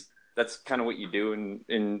 because that's kind of what you do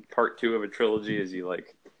in part two of a trilogy, is you,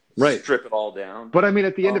 like, Right. strip it all down. But I mean,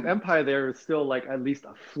 at the end of Um, Empire, there was still like at least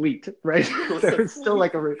a fleet, right? it was There a was still fleet.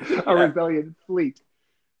 like a Yeah. rebellion fleet.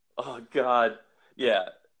 Oh God. Yeah.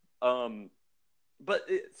 Um,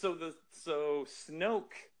 so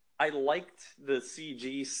Snoke, I liked the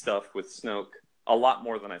CG stuff with Snoke a lot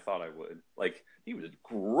more than I thought I would. Like, he was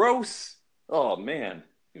gross. Oh man,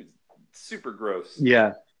 he was super gross.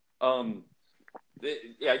 Yeah.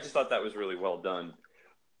 Yeah, I just thought that was really well done.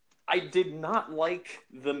 I did not like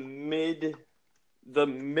the middle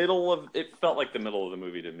of it. Felt like the middle of the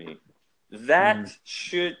movie to me.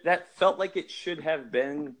 Mm. That felt like it should have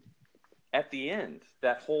been at the end.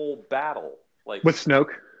 That whole battle, like, With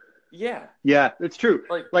Snoke. yeah, Yeah, it's true.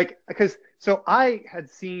 like, Like, because so I had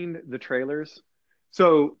seen the trailers.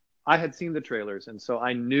 So I had seen the trailers, and so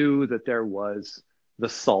I knew that there was the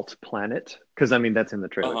salt planet, because I mean that's in the uh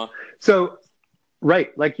trailers. huh, So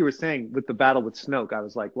right, like you were saying with the battle with Snoke, I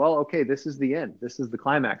was like, well, okay, this is the end. This is the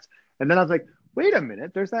climax. And then I was like, wait a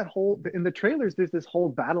minute, there's that whole in the trailers, there's this whole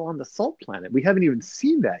battle on the salt planet. We haven't even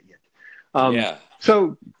seen that yet. yeah,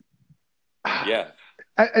 So yeah,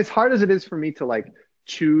 as hard as it is for me to like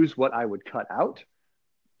choose what I would cut out,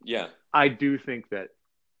 yeah, I do think that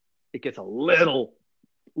it gets a little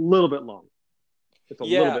bit long. yeah. It's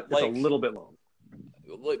a little bit long.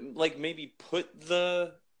 Like maybe put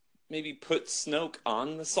Snoke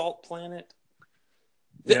on the salt planet.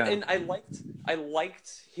 Yeah. And I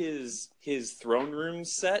liked his throne room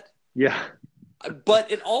set, Yeah.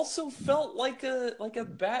 but it also felt like a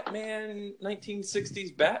Batman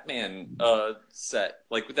 1960s Batman set,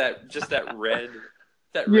 like with that red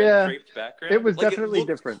Yeah. draped background. It was Like it definitely looked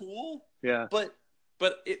different. cool, Yeah. but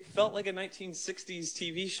it felt like a 1960s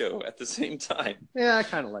TV show at the same time. Yeah, I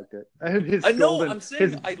kind of liked it. His I know, golden I'm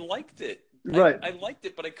saying his I liked it. right. I liked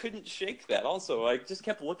it, but I couldn't shake that. Also, I just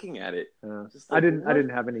kept looking at it. Just I like, didn't what?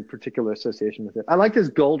 have any particular association with it. I liked his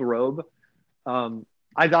gold robe.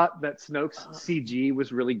 I thought that Snoke's CG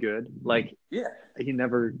was really good. Like Yeah. it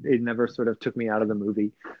never sort of took me out of the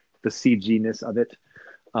movie, the CG-ness of it.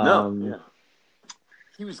 No. Um, Yeah.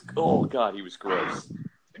 He was. Oh God, he was gross.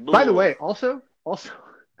 by the Ugh. way, also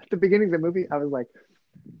at the beginning of the movie, I was like,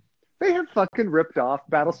 they have fucking ripped off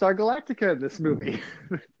Battlestar Galactica in this movie.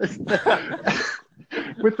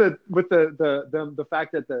 with the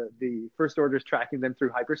fact that the First Order is tracking them through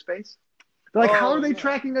hyperspace. They're like, how Oh are they yeah.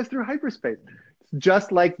 tracking us through hyperspace? It's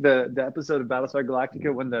just like the episode of Battlestar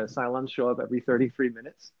Galactica when the Cylons show up every 33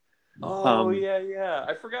 minutes. Oh Um, yeah, yeah.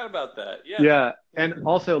 I forgot about that. Yeah. yeah, and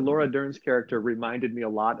also Laura Dern's character reminded me a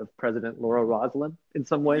lot of President Laura Roslin in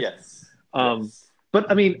some ways. Yes. Um, Yes. but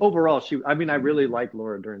I mean, overall, I really like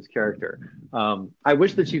Laura Dern's character. I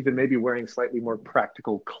wish that she'd been maybe wearing slightly more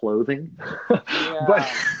practical clothing, but Yeah.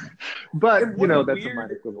 but And you know that's a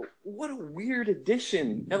minor quibble. what a weird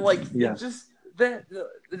addition. And like Yeah, it just that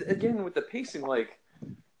again with the pacing, like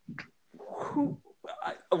who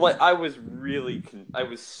I was really I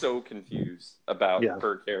was so confused about yeah,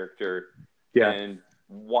 her character yeah, and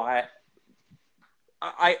why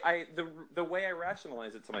the way I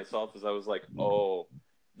rationalized it to myself is I was like, oh,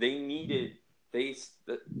 they needed they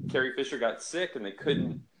Carrie Fisher got sick and they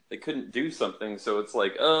couldn't do something, so it's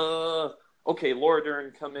like, okay, Laura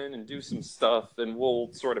Dern, come in and do some stuff, and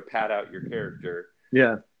we'll sort of pad out your character.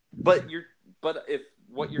 yeah. But if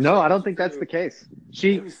what you're No, saying I don't is think that's true, the case.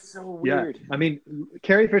 it was so Yeah, weird. I mean,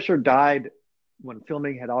 Carrie Fisher died when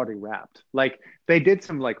filming had already wrapped. Like they did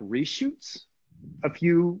some like reshoots, a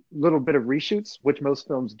few little bit of reshoots, which most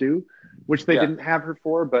films do, which they Yeah, didn't have her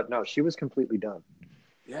for. But no, she was completely done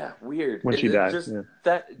yeah, weird. when she It died. just Yeah.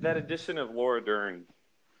 that addition of Laura Dern,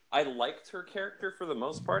 I liked her character for the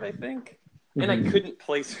most part, I think, and I Mhm. couldn't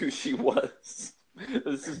place who she was.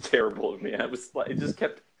 This is terrible of me. I was like,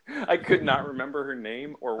 I could not remember her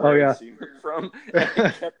name or Oh where I'd yeah. seen her from, and I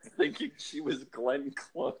kept thinking she was Glenn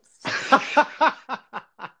Close.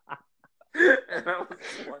 And I was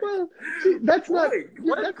like, Well, see, that's not. boy,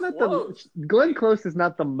 Yeah, Glenn that's not Close. the. Glenn Close is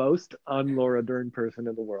not the most un-Laura Dern person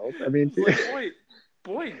in the world. I mean, I was like,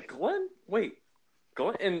 Glenn. Wait,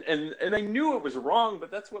 Glenn, and I knew it was wrong, but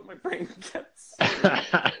that's what my brain kept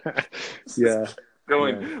saying. yeah,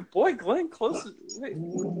 Going, yeah, boy, Glenn Close. Wait,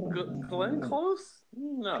 Glenn Close?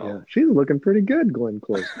 yeah. No. She's looking pretty good, Glenn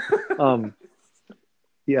Close. Um,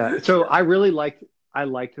 yeah. So I really liked. I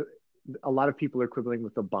liked. A lot of people are quibbling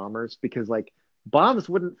with the bombers because like bombs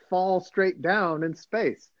wouldn't fall straight down in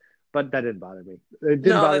space, but that didn't bother me. It didn't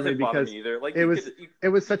No, bother that me didn't bother because me either. Like it was it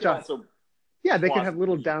was you such could a also yeah, they could have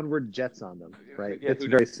little plausibly, downward jets on them, right? yeah, It's who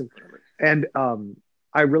very knows? simple. Whatever. And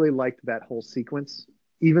I really liked that whole sequence,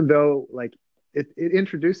 even though like it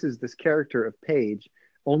introduces this character of Paige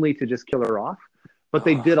only to just kill her off. But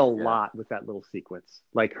they did a Yeah, lot with that little sequence.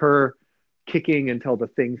 Like her kicking until the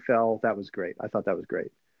thing fell. That was great. I thought that was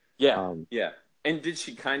great. yeah, Um, yeah. And did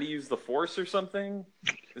she kind of use the Force or something?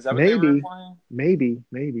 Is that what they were maybe, implying? maybe.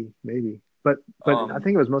 But I Um,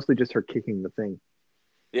 think it was mostly just her kicking the thing.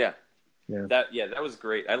 yeah, Yeah. that was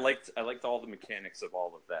great. I liked all the mechanics of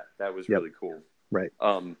all of that. That was Yep. really cool. Right.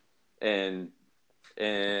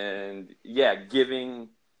 And yeah, giving.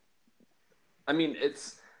 I mean,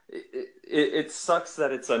 it sucks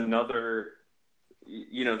that it's another.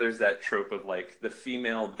 There's that trope of like the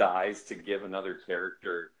female dies to give another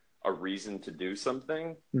character a reason to do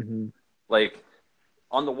something. Mm-hmm. Like,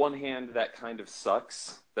 on the one hand, that kind of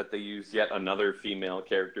sucks that they use yet another female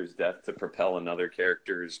character's death to propel another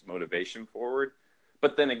character's motivation forward.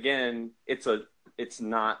 But then again, it's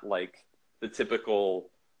not like the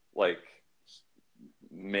typical like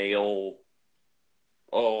male,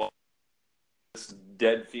 oh, this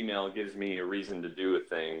dead female gives me a reason to do a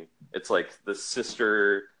thing. It's like the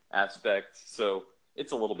sister aspect, so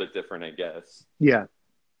it's a little bit different, I guess. Yeah,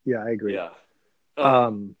 I agree. Yeah.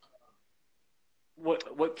 Um,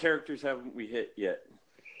 what characters haven't we hit yet?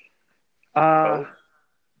 I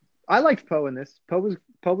liked Poe in this. Poe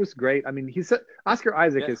was great. I mean, Oscar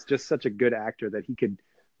Isaac is just such a good actor that he could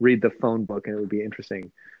read the phone book and it would be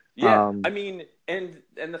interesting. Yeah, I mean, and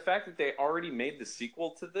the fact that they already made the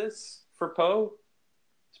sequel to this for Poe,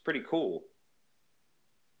 it's pretty cool.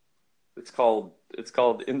 It's called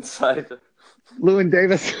Inside. Llewyn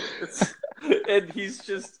Davis. And he's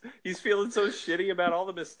feeling so shitty about all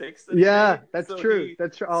the mistakes that that's true.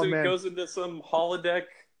 That's true. Oh, so man. He goes into some holodeck.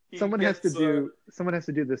 Someone has to do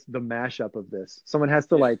this, the mashup of this. Someone has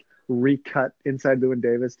to like recut Inside Llewyn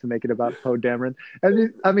Davis to make it about Poe Dameron.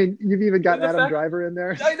 And I mean, you've even got Adam Driver in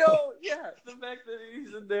there. I know, yeah. The fact that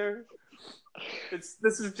he's in there.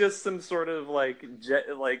 This is just some sort of like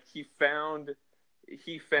he found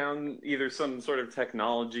either some sort of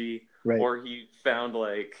technology, right, or he found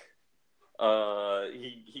like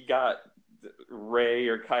he got Rey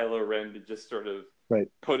or Kylo Ren to just sort of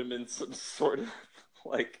put him in some sort of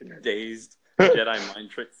like dazed Jedi mind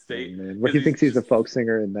trick state. Oh, man. What, he thinks he's a folk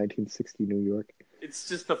singer in 1960 New York. It's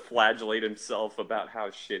just to flagellate himself about how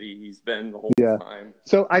shitty he's been the whole time.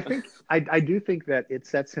 So I think I do think that it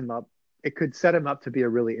sets him up. It could set him up to be a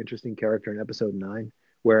really interesting character in Episode 9,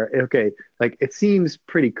 where like it seems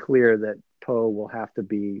pretty clear that Poe will have to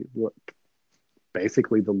be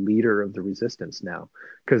basically the leader of the Resistance now,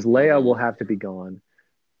 because Leia will have to be gone,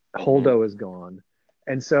 Holdo is gone,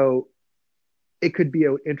 and so it could be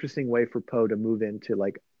an interesting way for Poe to move into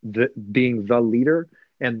like being the leader,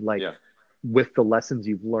 and like with the lessons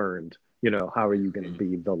you've learned, how are you going to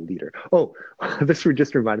be the leader? Oh, this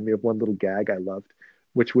just reminded me of one little gag I loved,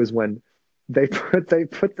 which was when they put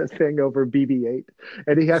the thing over BB-8,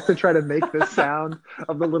 and he has to try to make the sound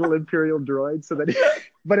of the little Imperial droid so that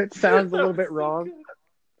but it sounds a little bit wrong.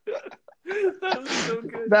 That was so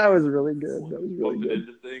good. That was really good. That was really good.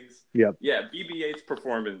 Into things. Yep. Yeah, BB-8's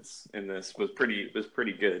performance in this was pretty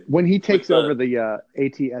good. When he takes over the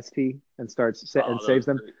AT-ST and saves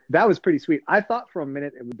them, that was pretty sweet. I thought for a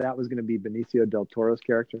minute that was going to be Benicio del Toro's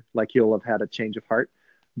character, like he'll have had a change of heart.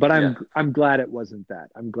 But I'm glad it wasn't that.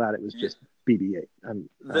 I'm glad it was just BB-8.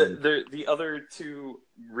 The other two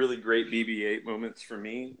really great BB-8 moments for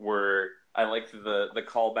me were, I liked the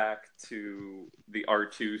callback to the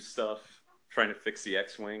R2 stuff, trying to fix the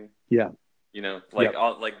X-Wing. Yeah. Like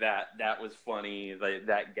that was funny.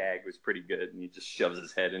 That gag was pretty good, and he just shoves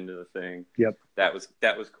his head into the thing. Yep. That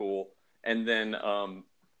was cool. And then on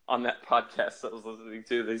that podcast I was listening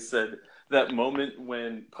to, they said that moment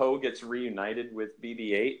when Poe gets reunited with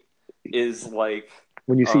BB-8 is like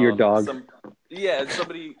when you see your dog.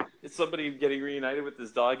 It's somebody getting reunited with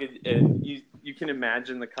his dog, and you can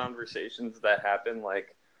imagine the conversations that happen.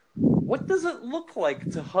 Like, what does it look like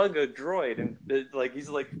to hug a droid? And he's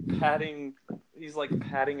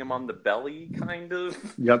patting him on the belly, kind of.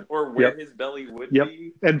 Yep. Or where his belly would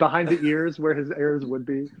be. And behind the ears, where his ears would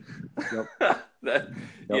be. Yep.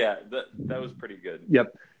 That was pretty good.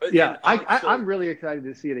 Yep. But, I'm really excited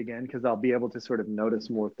to see it again, because I'll be able to sort of notice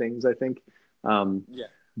more things, I think.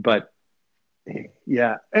 But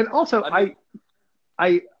yeah, and also I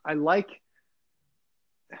like.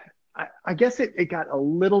 I guess it got a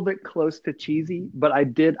little bit close to cheesy, but I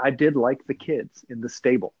did like the kids in the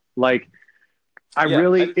stable. Like,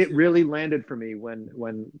 it really landed for me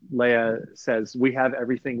when Leia says we have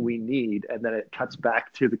everything we need, and then it cuts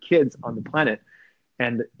back to the kids on the planet,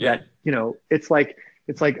 and that it's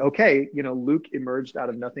like okay, Luke emerged out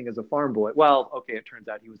of nothing as a farm boy. Well, okay, it turns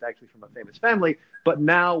out he was actually from a famous family, but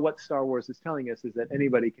now what Star Wars is telling us is that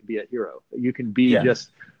anybody can be a hero. You can be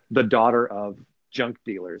just the daughter of junk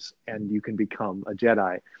dealers, and you can become a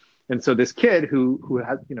Jedi. And so this kid who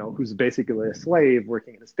has who's basically a slave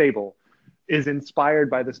working in a stable is inspired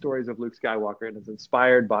by the stories of Luke Skywalker, and is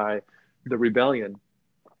inspired by the rebellion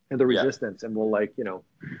and the resistance, and will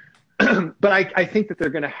but I think that they're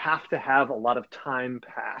going to have a lot of time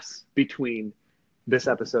pass between this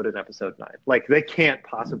episode and Episode 9. Like, they can't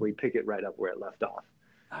possibly pick it right up where it left off.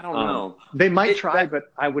 I don't know. They might try, That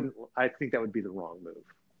but I wouldn't. I think that would be the wrong move.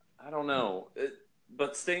 I don't know.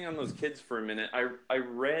 But staying on those kids for a minute, uh,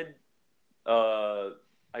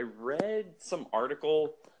 I read some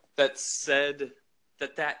article that said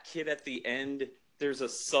that kid at the end, there's a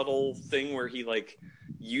subtle thing where he like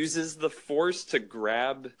uses the force to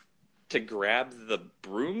grab the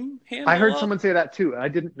broom I handle heard up. someone say that too. I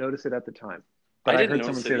didn't notice it at the time, I but I didn't heard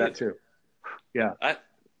someone notice it say that either. too. Yeah, I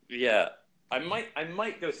yeah. I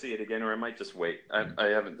might go see it again, or I might just wait. I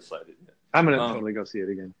haven't decided yet. I'm gonna Um, totally go see it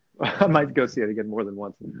again. I might go see it again more than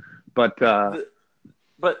once. But the,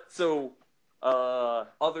 but so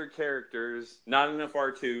other characters, not enough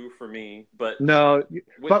R2 for me, but no, with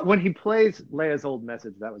but when he plays Leia's old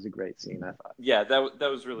message, that was a great scene. I thought. yeah,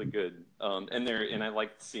 that was really good. And I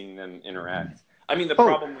liked seeing them interact. I mean,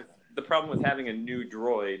 Oh, the problem with having a new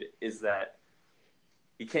droid is that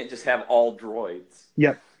you can't just have all droids.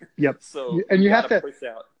 yep, yep. So And you you got have to to push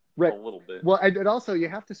out a right. little bit. Well, and also you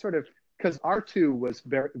have to sort of because R2 was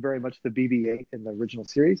very, very much the BB-8 in the original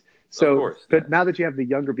series. Of So, course, but yes. now that you have the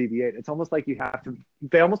younger BB-8, it's almost like you have to.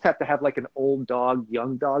 They almost have to have like an old dog,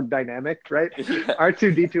 young dog dynamic, right? Yeah,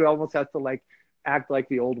 R2D2 almost has to like act like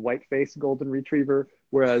the old white-faced golden retriever,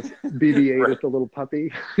 whereas BB-8 is right, the little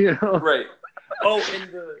puppy. You know? right. Oh,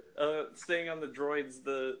 and the staying on the droids,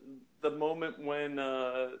 the moment when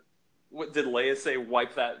what did Leia say?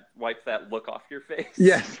 Wipe that look off your face.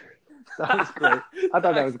 Yes, that was great. I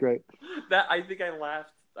thought that was great. That I think I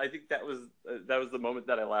laughed. I think that was the moment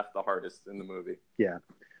that I laughed the hardest in the movie. Yeah.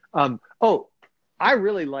 Oh, I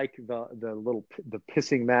really like the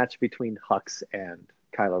pissing match between Hux and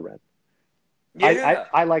Kylo Ren. Yeah,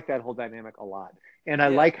 I like that whole dynamic a lot, and I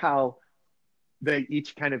yeah. like how they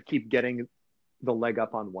each kind of keep getting the leg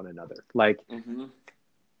up on one another. Like, Mm-hmm.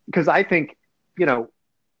 because I think, you know,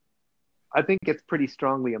 I think it's pretty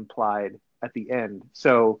strongly implied at the end.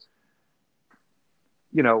 So,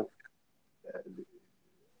 you know,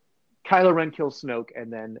 Kylo Ren kills Snoke,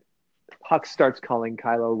 and then Hux starts calling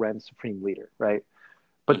Kylo Ren Supreme Leader, right?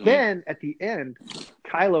 But Mm-hmm. then at the end,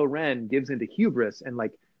 Kylo Ren gives into hubris and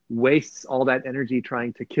like wastes all that energy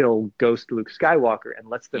trying to kill Ghost Luke Skywalker and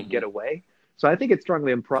lets them Mm-hmm. get away. So I think it's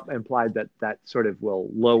strongly implied that that sort of will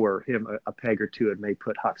lower him a peg or two and may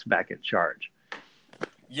put Hux back in charge.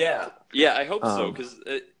 Yeah, yeah. I hope so Um, because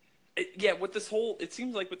yeah, what this whole it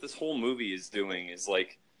seems like what this whole movie is doing is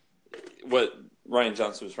like what Ryan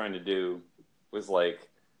Johnson was trying to do was like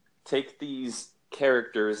take these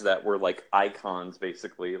characters that were like icons,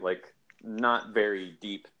 basically, like not very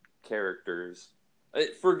deep characters,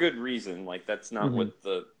 for good reason. Like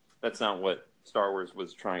mhm. that's not what Star Wars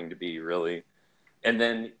was trying to be, really. And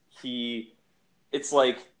then it's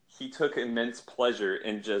like he took immense pleasure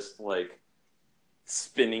in just like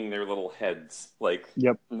spinning their little heads like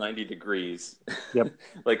Yep. 90 degrees. Yep.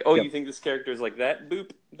 Like, oh, Yep. you think this character is like that?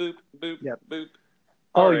 Boop, boop, boop, Yep. boop.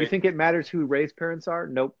 All Oh, you right. think it matters who Rey's parents are?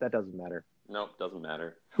 Nope, that doesn't matter. Nope, doesn't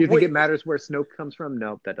matter. You think it Wait, matters where Snoke comes from?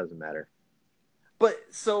 Nope, that doesn't matter. but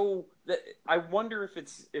so I wonder if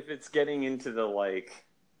it's getting into the like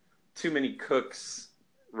too many cooks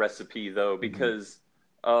recipe though, Mhm. because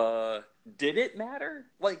did it matter?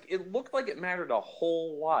 Like it looked like it mattered a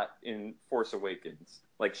whole lot in Force Awakens.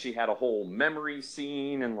 Like she had a whole memory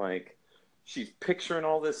scene and like she's picturing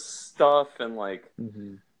all this stuff and like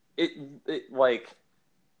Mhm. it it like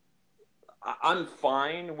I'm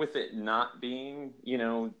fine with it not being,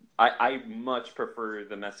 I much prefer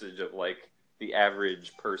the message of like the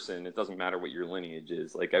average person. It doesn't matter what your lineage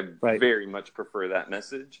is. Like I Right. very much prefer that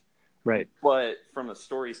message. Right. But from a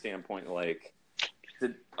story standpoint, like,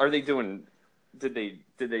 are they doing? Did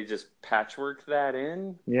they just patchwork that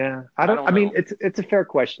in? Yeah. I I don't mean, know. it's a fair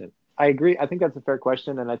question. I agree. I think that's a fair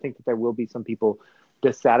question, and I think that there will be some people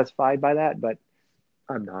dissatisfied by that, but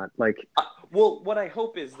I'm not. Like, Well, what I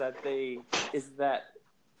hope is that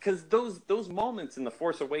because those moments in the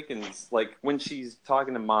Force Awakens, like when she's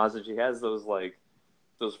talking to Maz and she has those like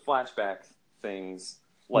those flashback things,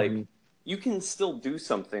 like mhm. you can still do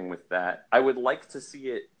something with that. I would like to see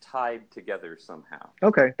it tied together somehow.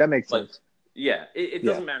 Okay, that makes Like, sense. yeah, it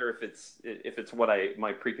Yeah. doesn't matter if it's what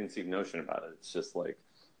my preconceived notion about it. It's just like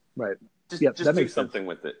Right. Yep, that just do makes sense. something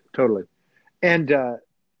with it. Totally. And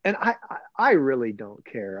I really don't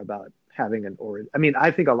care about having an origin. I mean,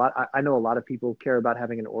 I think a lot. I know a lot of people care about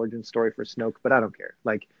having an origin story for Snoke, but I don't care.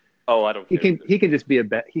 Like, Oh, I don't care either. he can just be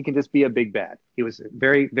he can just be a big bad. He was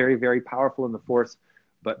very very very powerful in the Force,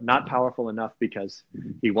 but not powerful enough because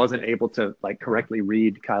he wasn't Yeah. able to like correctly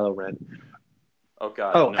read Kylo Ren. Oh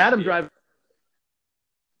God, Oh, no. Adam Yeah. Driver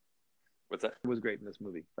What's that? was great in this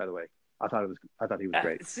movie, by the way. I thought he was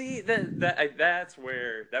great. See that's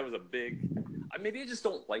where that was a big. Maybe I just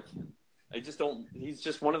don't like him. I just don't. He's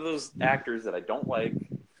just one of those actors that I don't like,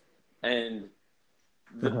 and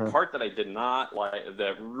the part that I did not like,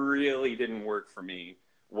 that really didn't work for me,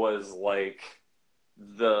 was like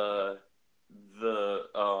the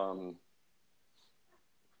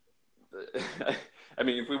I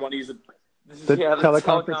mean, if we want to use it, The the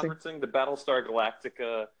teleconferencing? the Battlestar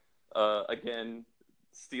Galactica, again,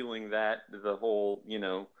 stealing that, the whole,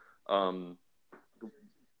 Appearing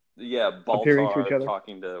to each Baltar other?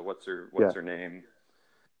 talking to what's Yeah. her name?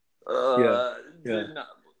 Yeah. Did not,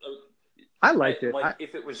 I liked it.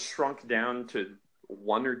 if it was shrunk down to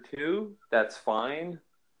one or two, that's fine.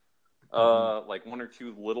 Like one or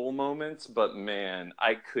two little moments, but man,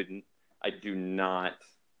 I do not.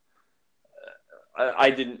 I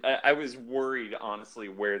didn't. I was worried, honestly,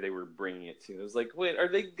 where they were bringing it to. I was like, wait, are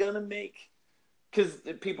they gonna make? Because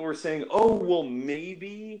people were saying, oh, well,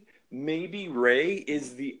 maybe Rey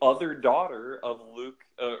is the other daughter of Luke,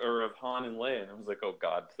 or of Han and Leia. And I was like, oh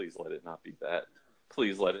God, please let it not be that.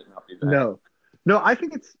 Please let it not be that. No. I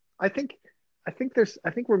think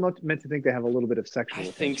we're meant to think they have a little bit of sexual I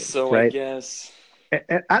tension, think so. right? I guess.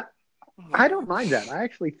 And I don't mind that. I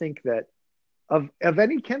actually think that of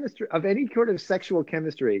any chemistry, of any sort of sexual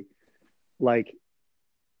chemistry, like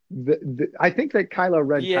I think that Kylo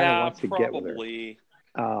Ren kind of wants to get with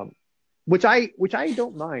her, which I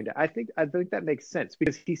don't mind. I think that makes sense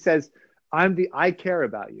because he says, I care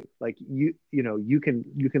about you. Like you can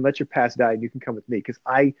let your past die and you can come with me because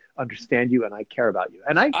I understand you and I care about you.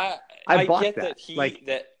 And I bought get that.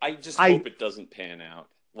 I just hope it doesn't pan out.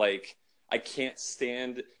 Like I can't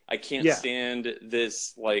stand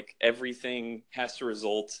this, like everything has to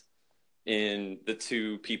result in the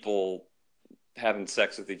two people having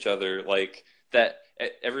sex with each other, like that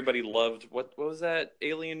everybody loved. What was that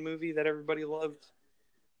alien movie that everybody loved?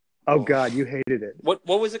 Oh God, you hated it. What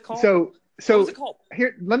was it called? So what was it called?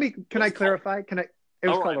 Here, can I clarify? It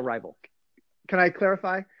was called Arrival. Can I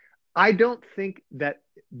clarify? I don't think that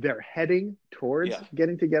they're heading towards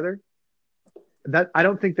getting together. I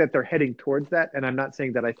don't think that they're heading towards that, and I'm not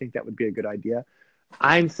saying that I think that would be a good idea.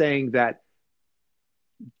 I'm saying that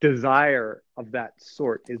desire of that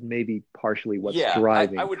sort is maybe partially what's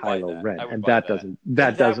driving Kylo Ren, and that doesn't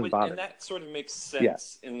bother. And that sort of makes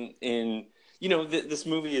sense in this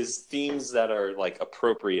movie is themes that are like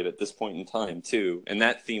appropriate at this point in time too, and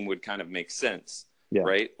that theme would kind of make sense,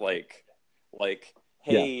 right? Like,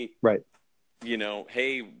 hey, right.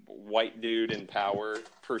 Hey, white dude in power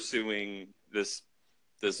pursuing this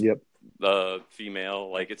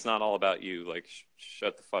female, like it's not all about you, like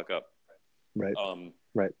shut the fuck up, right?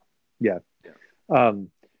 Right. Yeah.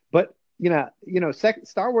 But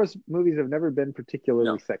Star Wars movies have never been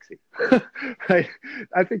particularly sexy, right?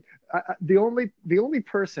 I think the only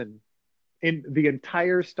person in the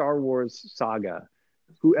entire Star Wars saga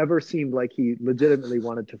who ever seemed like he legitimately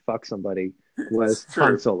wanted to fuck somebody was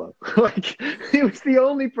Han Solo. Like he was the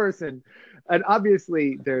only person. And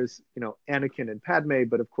obviously there's, Anakin and Padme,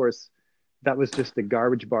 but of course that was just the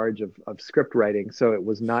garbage barge of script writing. So it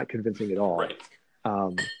was not convincing at all. Right.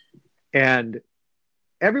 And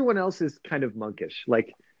everyone else is kind of monkish.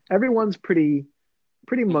 Like everyone's pretty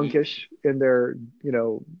monkish in their,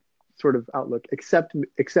 sort of outlook, except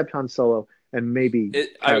Han Solo and maybe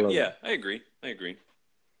Kylo Ren. I agree.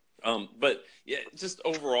 But yeah, just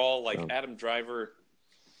overall, like Adam Driver,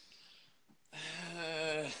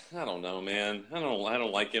 I don't know, man. I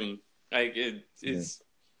don't like him.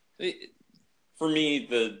 For me,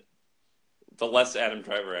 the less Adam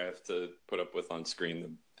Driver I have to put up with on screen,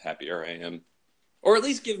 the happier I am. Or at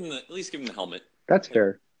least give him the helmet. That's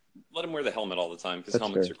fair. Let him wear the helmet all the time because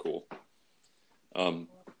helmets are cool.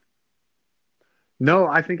 No,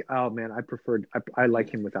 I think. Oh man, I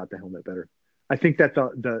like him without the helmet better. I think that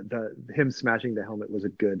the him smashing the helmet was a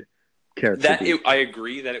good character. I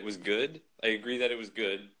agree that it was good. I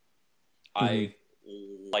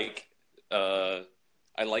like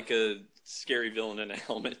a scary villain in a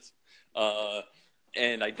helmet,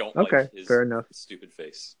 and I don't like his stupid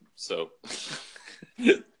face. So,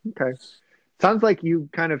 okay, sounds like you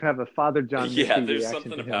kind of have a Father John. Yeah, there's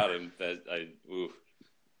something about him that I. Ooh.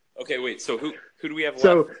 Okay, wait. So who do we have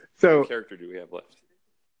left? What character do we have left?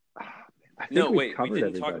 We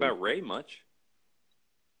didn't talk about Rey much.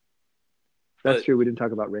 That's true. We didn't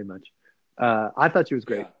talk about Rey much. I thought she was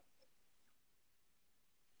great. Yeah.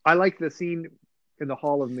 I liked the scene in the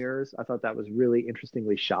Hall of Mirrors. I thought that was really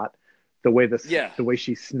interestingly shot. The way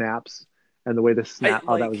she snaps and the way the snap.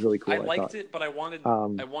 That was really cool. I liked it, but I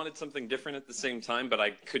wanted something different at the same time. But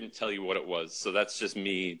I couldn't tell you what it was. So that's just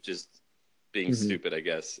me. being Hmm. stupid, I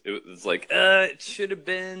guess. It was like, it should have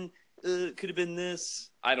been, could have been this.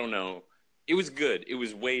 I don't know. It was good. It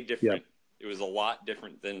was way Yep. different. It was a lot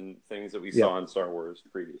different than things that we Yep. saw in Star Wars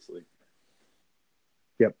previously.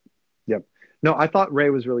 Yep. Yep. No, I thought Ray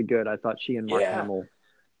was really good. I thought she and Mark Yeah, Hamill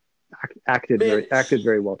man. acted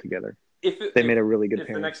very well together. If it, They made a really good if the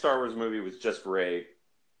pairing. next Star Wars movie was just Rey,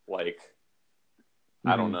 like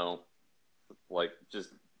I don't Hmm. know, like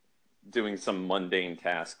just doing some mundane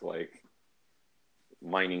task like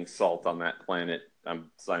mining salt on that planet,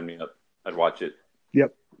 sign me up. I'd watch it.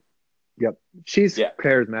 Yep. Yep. She's Yeah.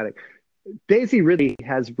 charismatic. Daisy Ridley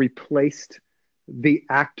has replaced the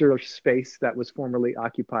actor space that was formerly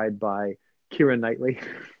occupied by Keira Knightley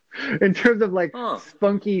in terms of like Huh.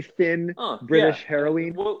 spunky, thin Yeah. British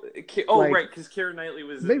heroine. Well, Like right, because Keira Knightley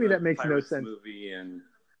was in maybe the that makes no Pirates sense. movie, and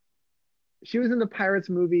She was in the Pirates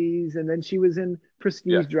movies and then she was in yeah,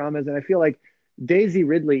 prestige dramas. And I feel like Daisy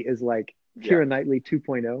Ridley is like yeah, Keira Knightley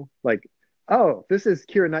 2.0. Like, oh, this is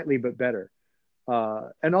Keira Knightley, but better.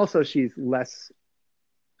 And also she's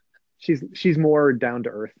more down to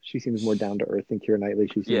earth. She seems more down to earth than Keira Knightley.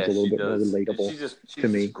 She seems yeah. a little She bit more does. relatable She's to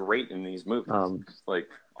just me. great in these movies. Um, Like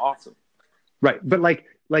awesome. right. But like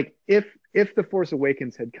if The Force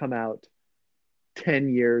Awakens had come out 10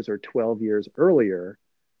 years or 12 years earlier,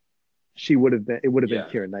 it would have been Yeah,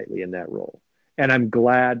 Keira Knightley in that role. And I'm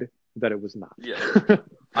glad that it was not. yeah.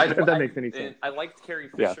 If that makes any sense. I liked Carrie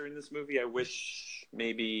Yeah. Fisher in this movie. I wish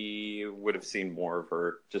maybe would have seen more of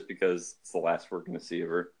her, just because it's the last we're going to see of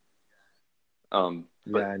her.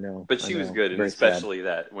 Yeah, I know. But she was good, and Very sad. especially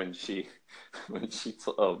that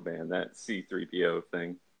oh man, that C-3PO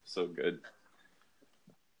thing, so good.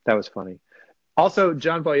 That was funny. Also,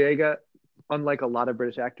 John Boyega, unlike a lot of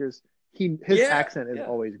British actors, his Yeah, accent is yeah,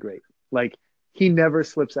 always great. Like he never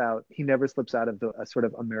slips out. He never slips out of the a sort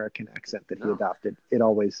of American accent that he no, adopted. It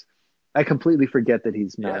always. I completely forget that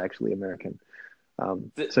he's not yeah. actually American.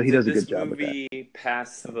 Did, So he did does a good this job with that. movie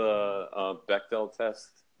pass So, the Bechdel test?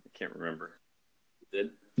 I can't remember. It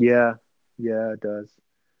did, yeah, yeah, it does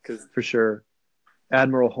because for sure.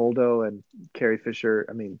 Admiral Holdo and Carrie Fisher.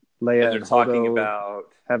 I mean, and Leia they're and talking Holdo about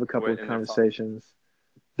have a couple what, of and they're talking. conversations.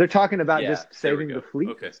 They're talking about Yeah, just there we saving the go. fleet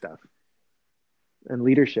Okay, and stuff and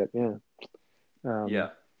leadership. Yeah. yeah.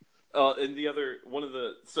 Um, And the other one of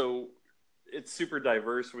the so it's super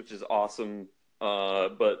diverse, which is awesome.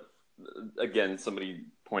 But again, somebody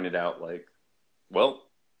pointed out like, well,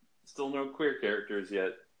 still no queer characters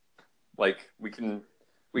yet. Like we can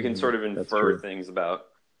sort of that's infer true. things about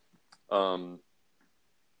um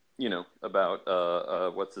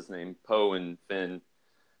about what's his name, Poe and Finn.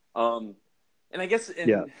 And I guess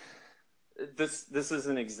Yeah. in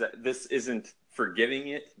this isn't forgiving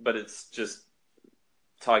it, but it's just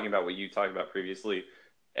talking about what you talked about previously.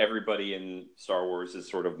 Everybody in Star Wars is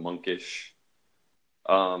sort of monkish.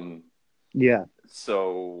 Um, Yeah.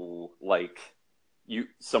 so like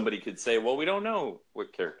somebody could say, well, we don't know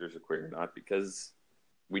what characters are queer or not because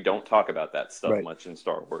we don't talk about that stuff Right. much in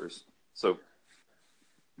Star Wars. So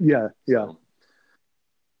Yeah. Yeah. so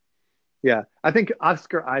Yeah. I think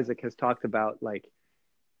Oscar Isaac has talked about like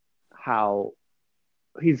how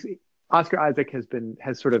he's Oscar Isaac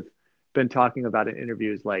has sort of been talking about in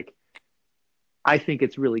interviews like I think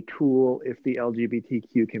it's really cool if the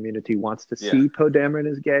LGBTQ community wants to yeah, see Poe Dameron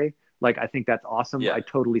as gay. Like I think that's awesome. yeah, I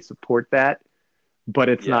totally support that, but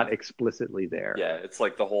it's yeah, not explicitly there. yeah. It's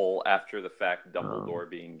like the whole after the fact Um, Dumbledore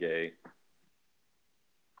being gay.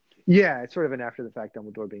 yeah, it's sort of an after the fact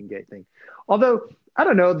Dumbledore being gay thing. Although I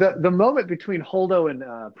don't know, the moment between Holdo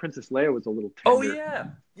and Princess Leia was a little Oh tender. yeah,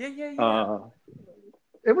 yeah, yeah, yeah, Uh,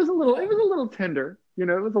 it yeah, was a little tender. You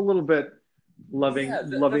know, it was a little bit yeah.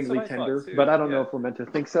 That's what lovingly I thought tender. But too. I don't know Yeah, if we're meant to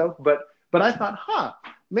think so. But I thought,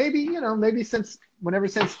 maybe maybe since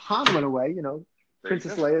Han went away, there you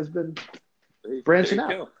Princess go. Leia's been There branching you out.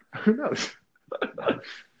 go. Who knows?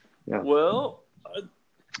 Yeah. Well,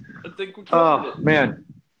 I think we covered Oh it. man.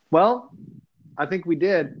 Well, I think we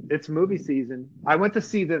did. It's movie season. I went to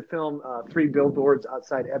see the film Three Billboards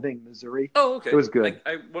Outside Ebbing, Missouri. Oh, It okay. was good.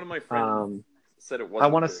 One of my friends Um, said it I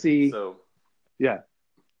wasn't want to good. see. So Yeah.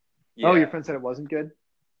 Oh, your yeah, friend said it wasn't good.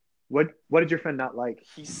 What did your friend not like?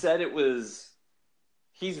 he said it was.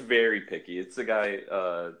 He's very picky. It's the guy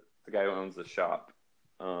who owns the shop.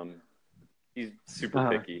 Um, he's super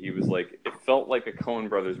Uh-huh. picky. He was like, it felt like a Coen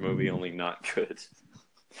Brothers movie, only not good.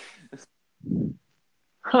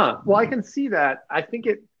 Huh. Well, I can see that. I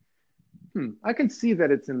can see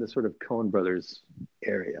that it's in the sort of Coen Brothers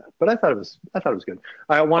area, but I thought it was good.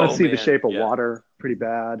 I want to Oh see The man, Shape of yeah. Water pretty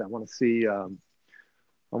bad. I want to see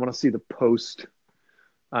The Post.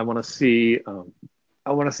 I want to see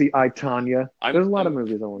I want to see I, Tanya. There's a lot of I'm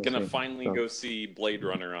movies I want to gonna see. finally So. go see Blade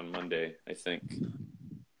Runner on Monday, I think,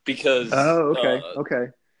 because Oh, okay,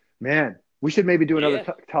 okay. Man, we should maybe do another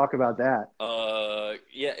yeah, talk about that.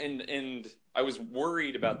 yeah, and I was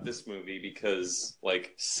worried about this movie because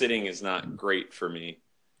like sitting is not great for me,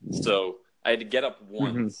 so I had to get up Hmm.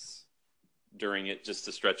 once during it just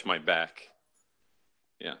to stretch my back.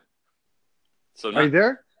 Yeah, so Are you not.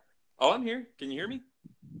 there? Oh, I'm here. Can you hear me?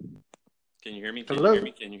 Can you hear me? Can you hear Hello?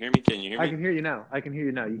 me? Can you hear me? Can you hear I me? can hear you now. I can hear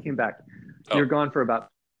you now. You came back. You're Oh, gone for about.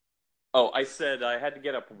 oh, I said I had to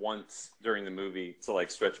get up once during the movie to like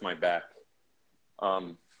stretch my back.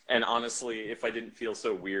 Um, and honestly, if I didn't feel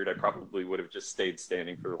so weird, I probably would have just stayed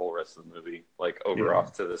standing for the whole rest of the movie, like over Yeah.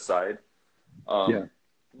 off to the side. Yeah.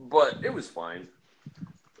 But it was fine.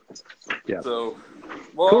 Yeah. So,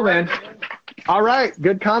 well, all Cool, right, man. man. All right.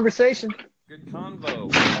 Good conversation. Good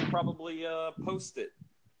convo. I'll probably post it.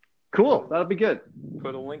 Cool. That'll be good.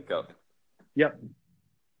 Put a link up. Yep.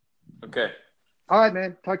 Okay. All right,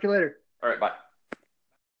 man. Talk to you later. All right. Bye.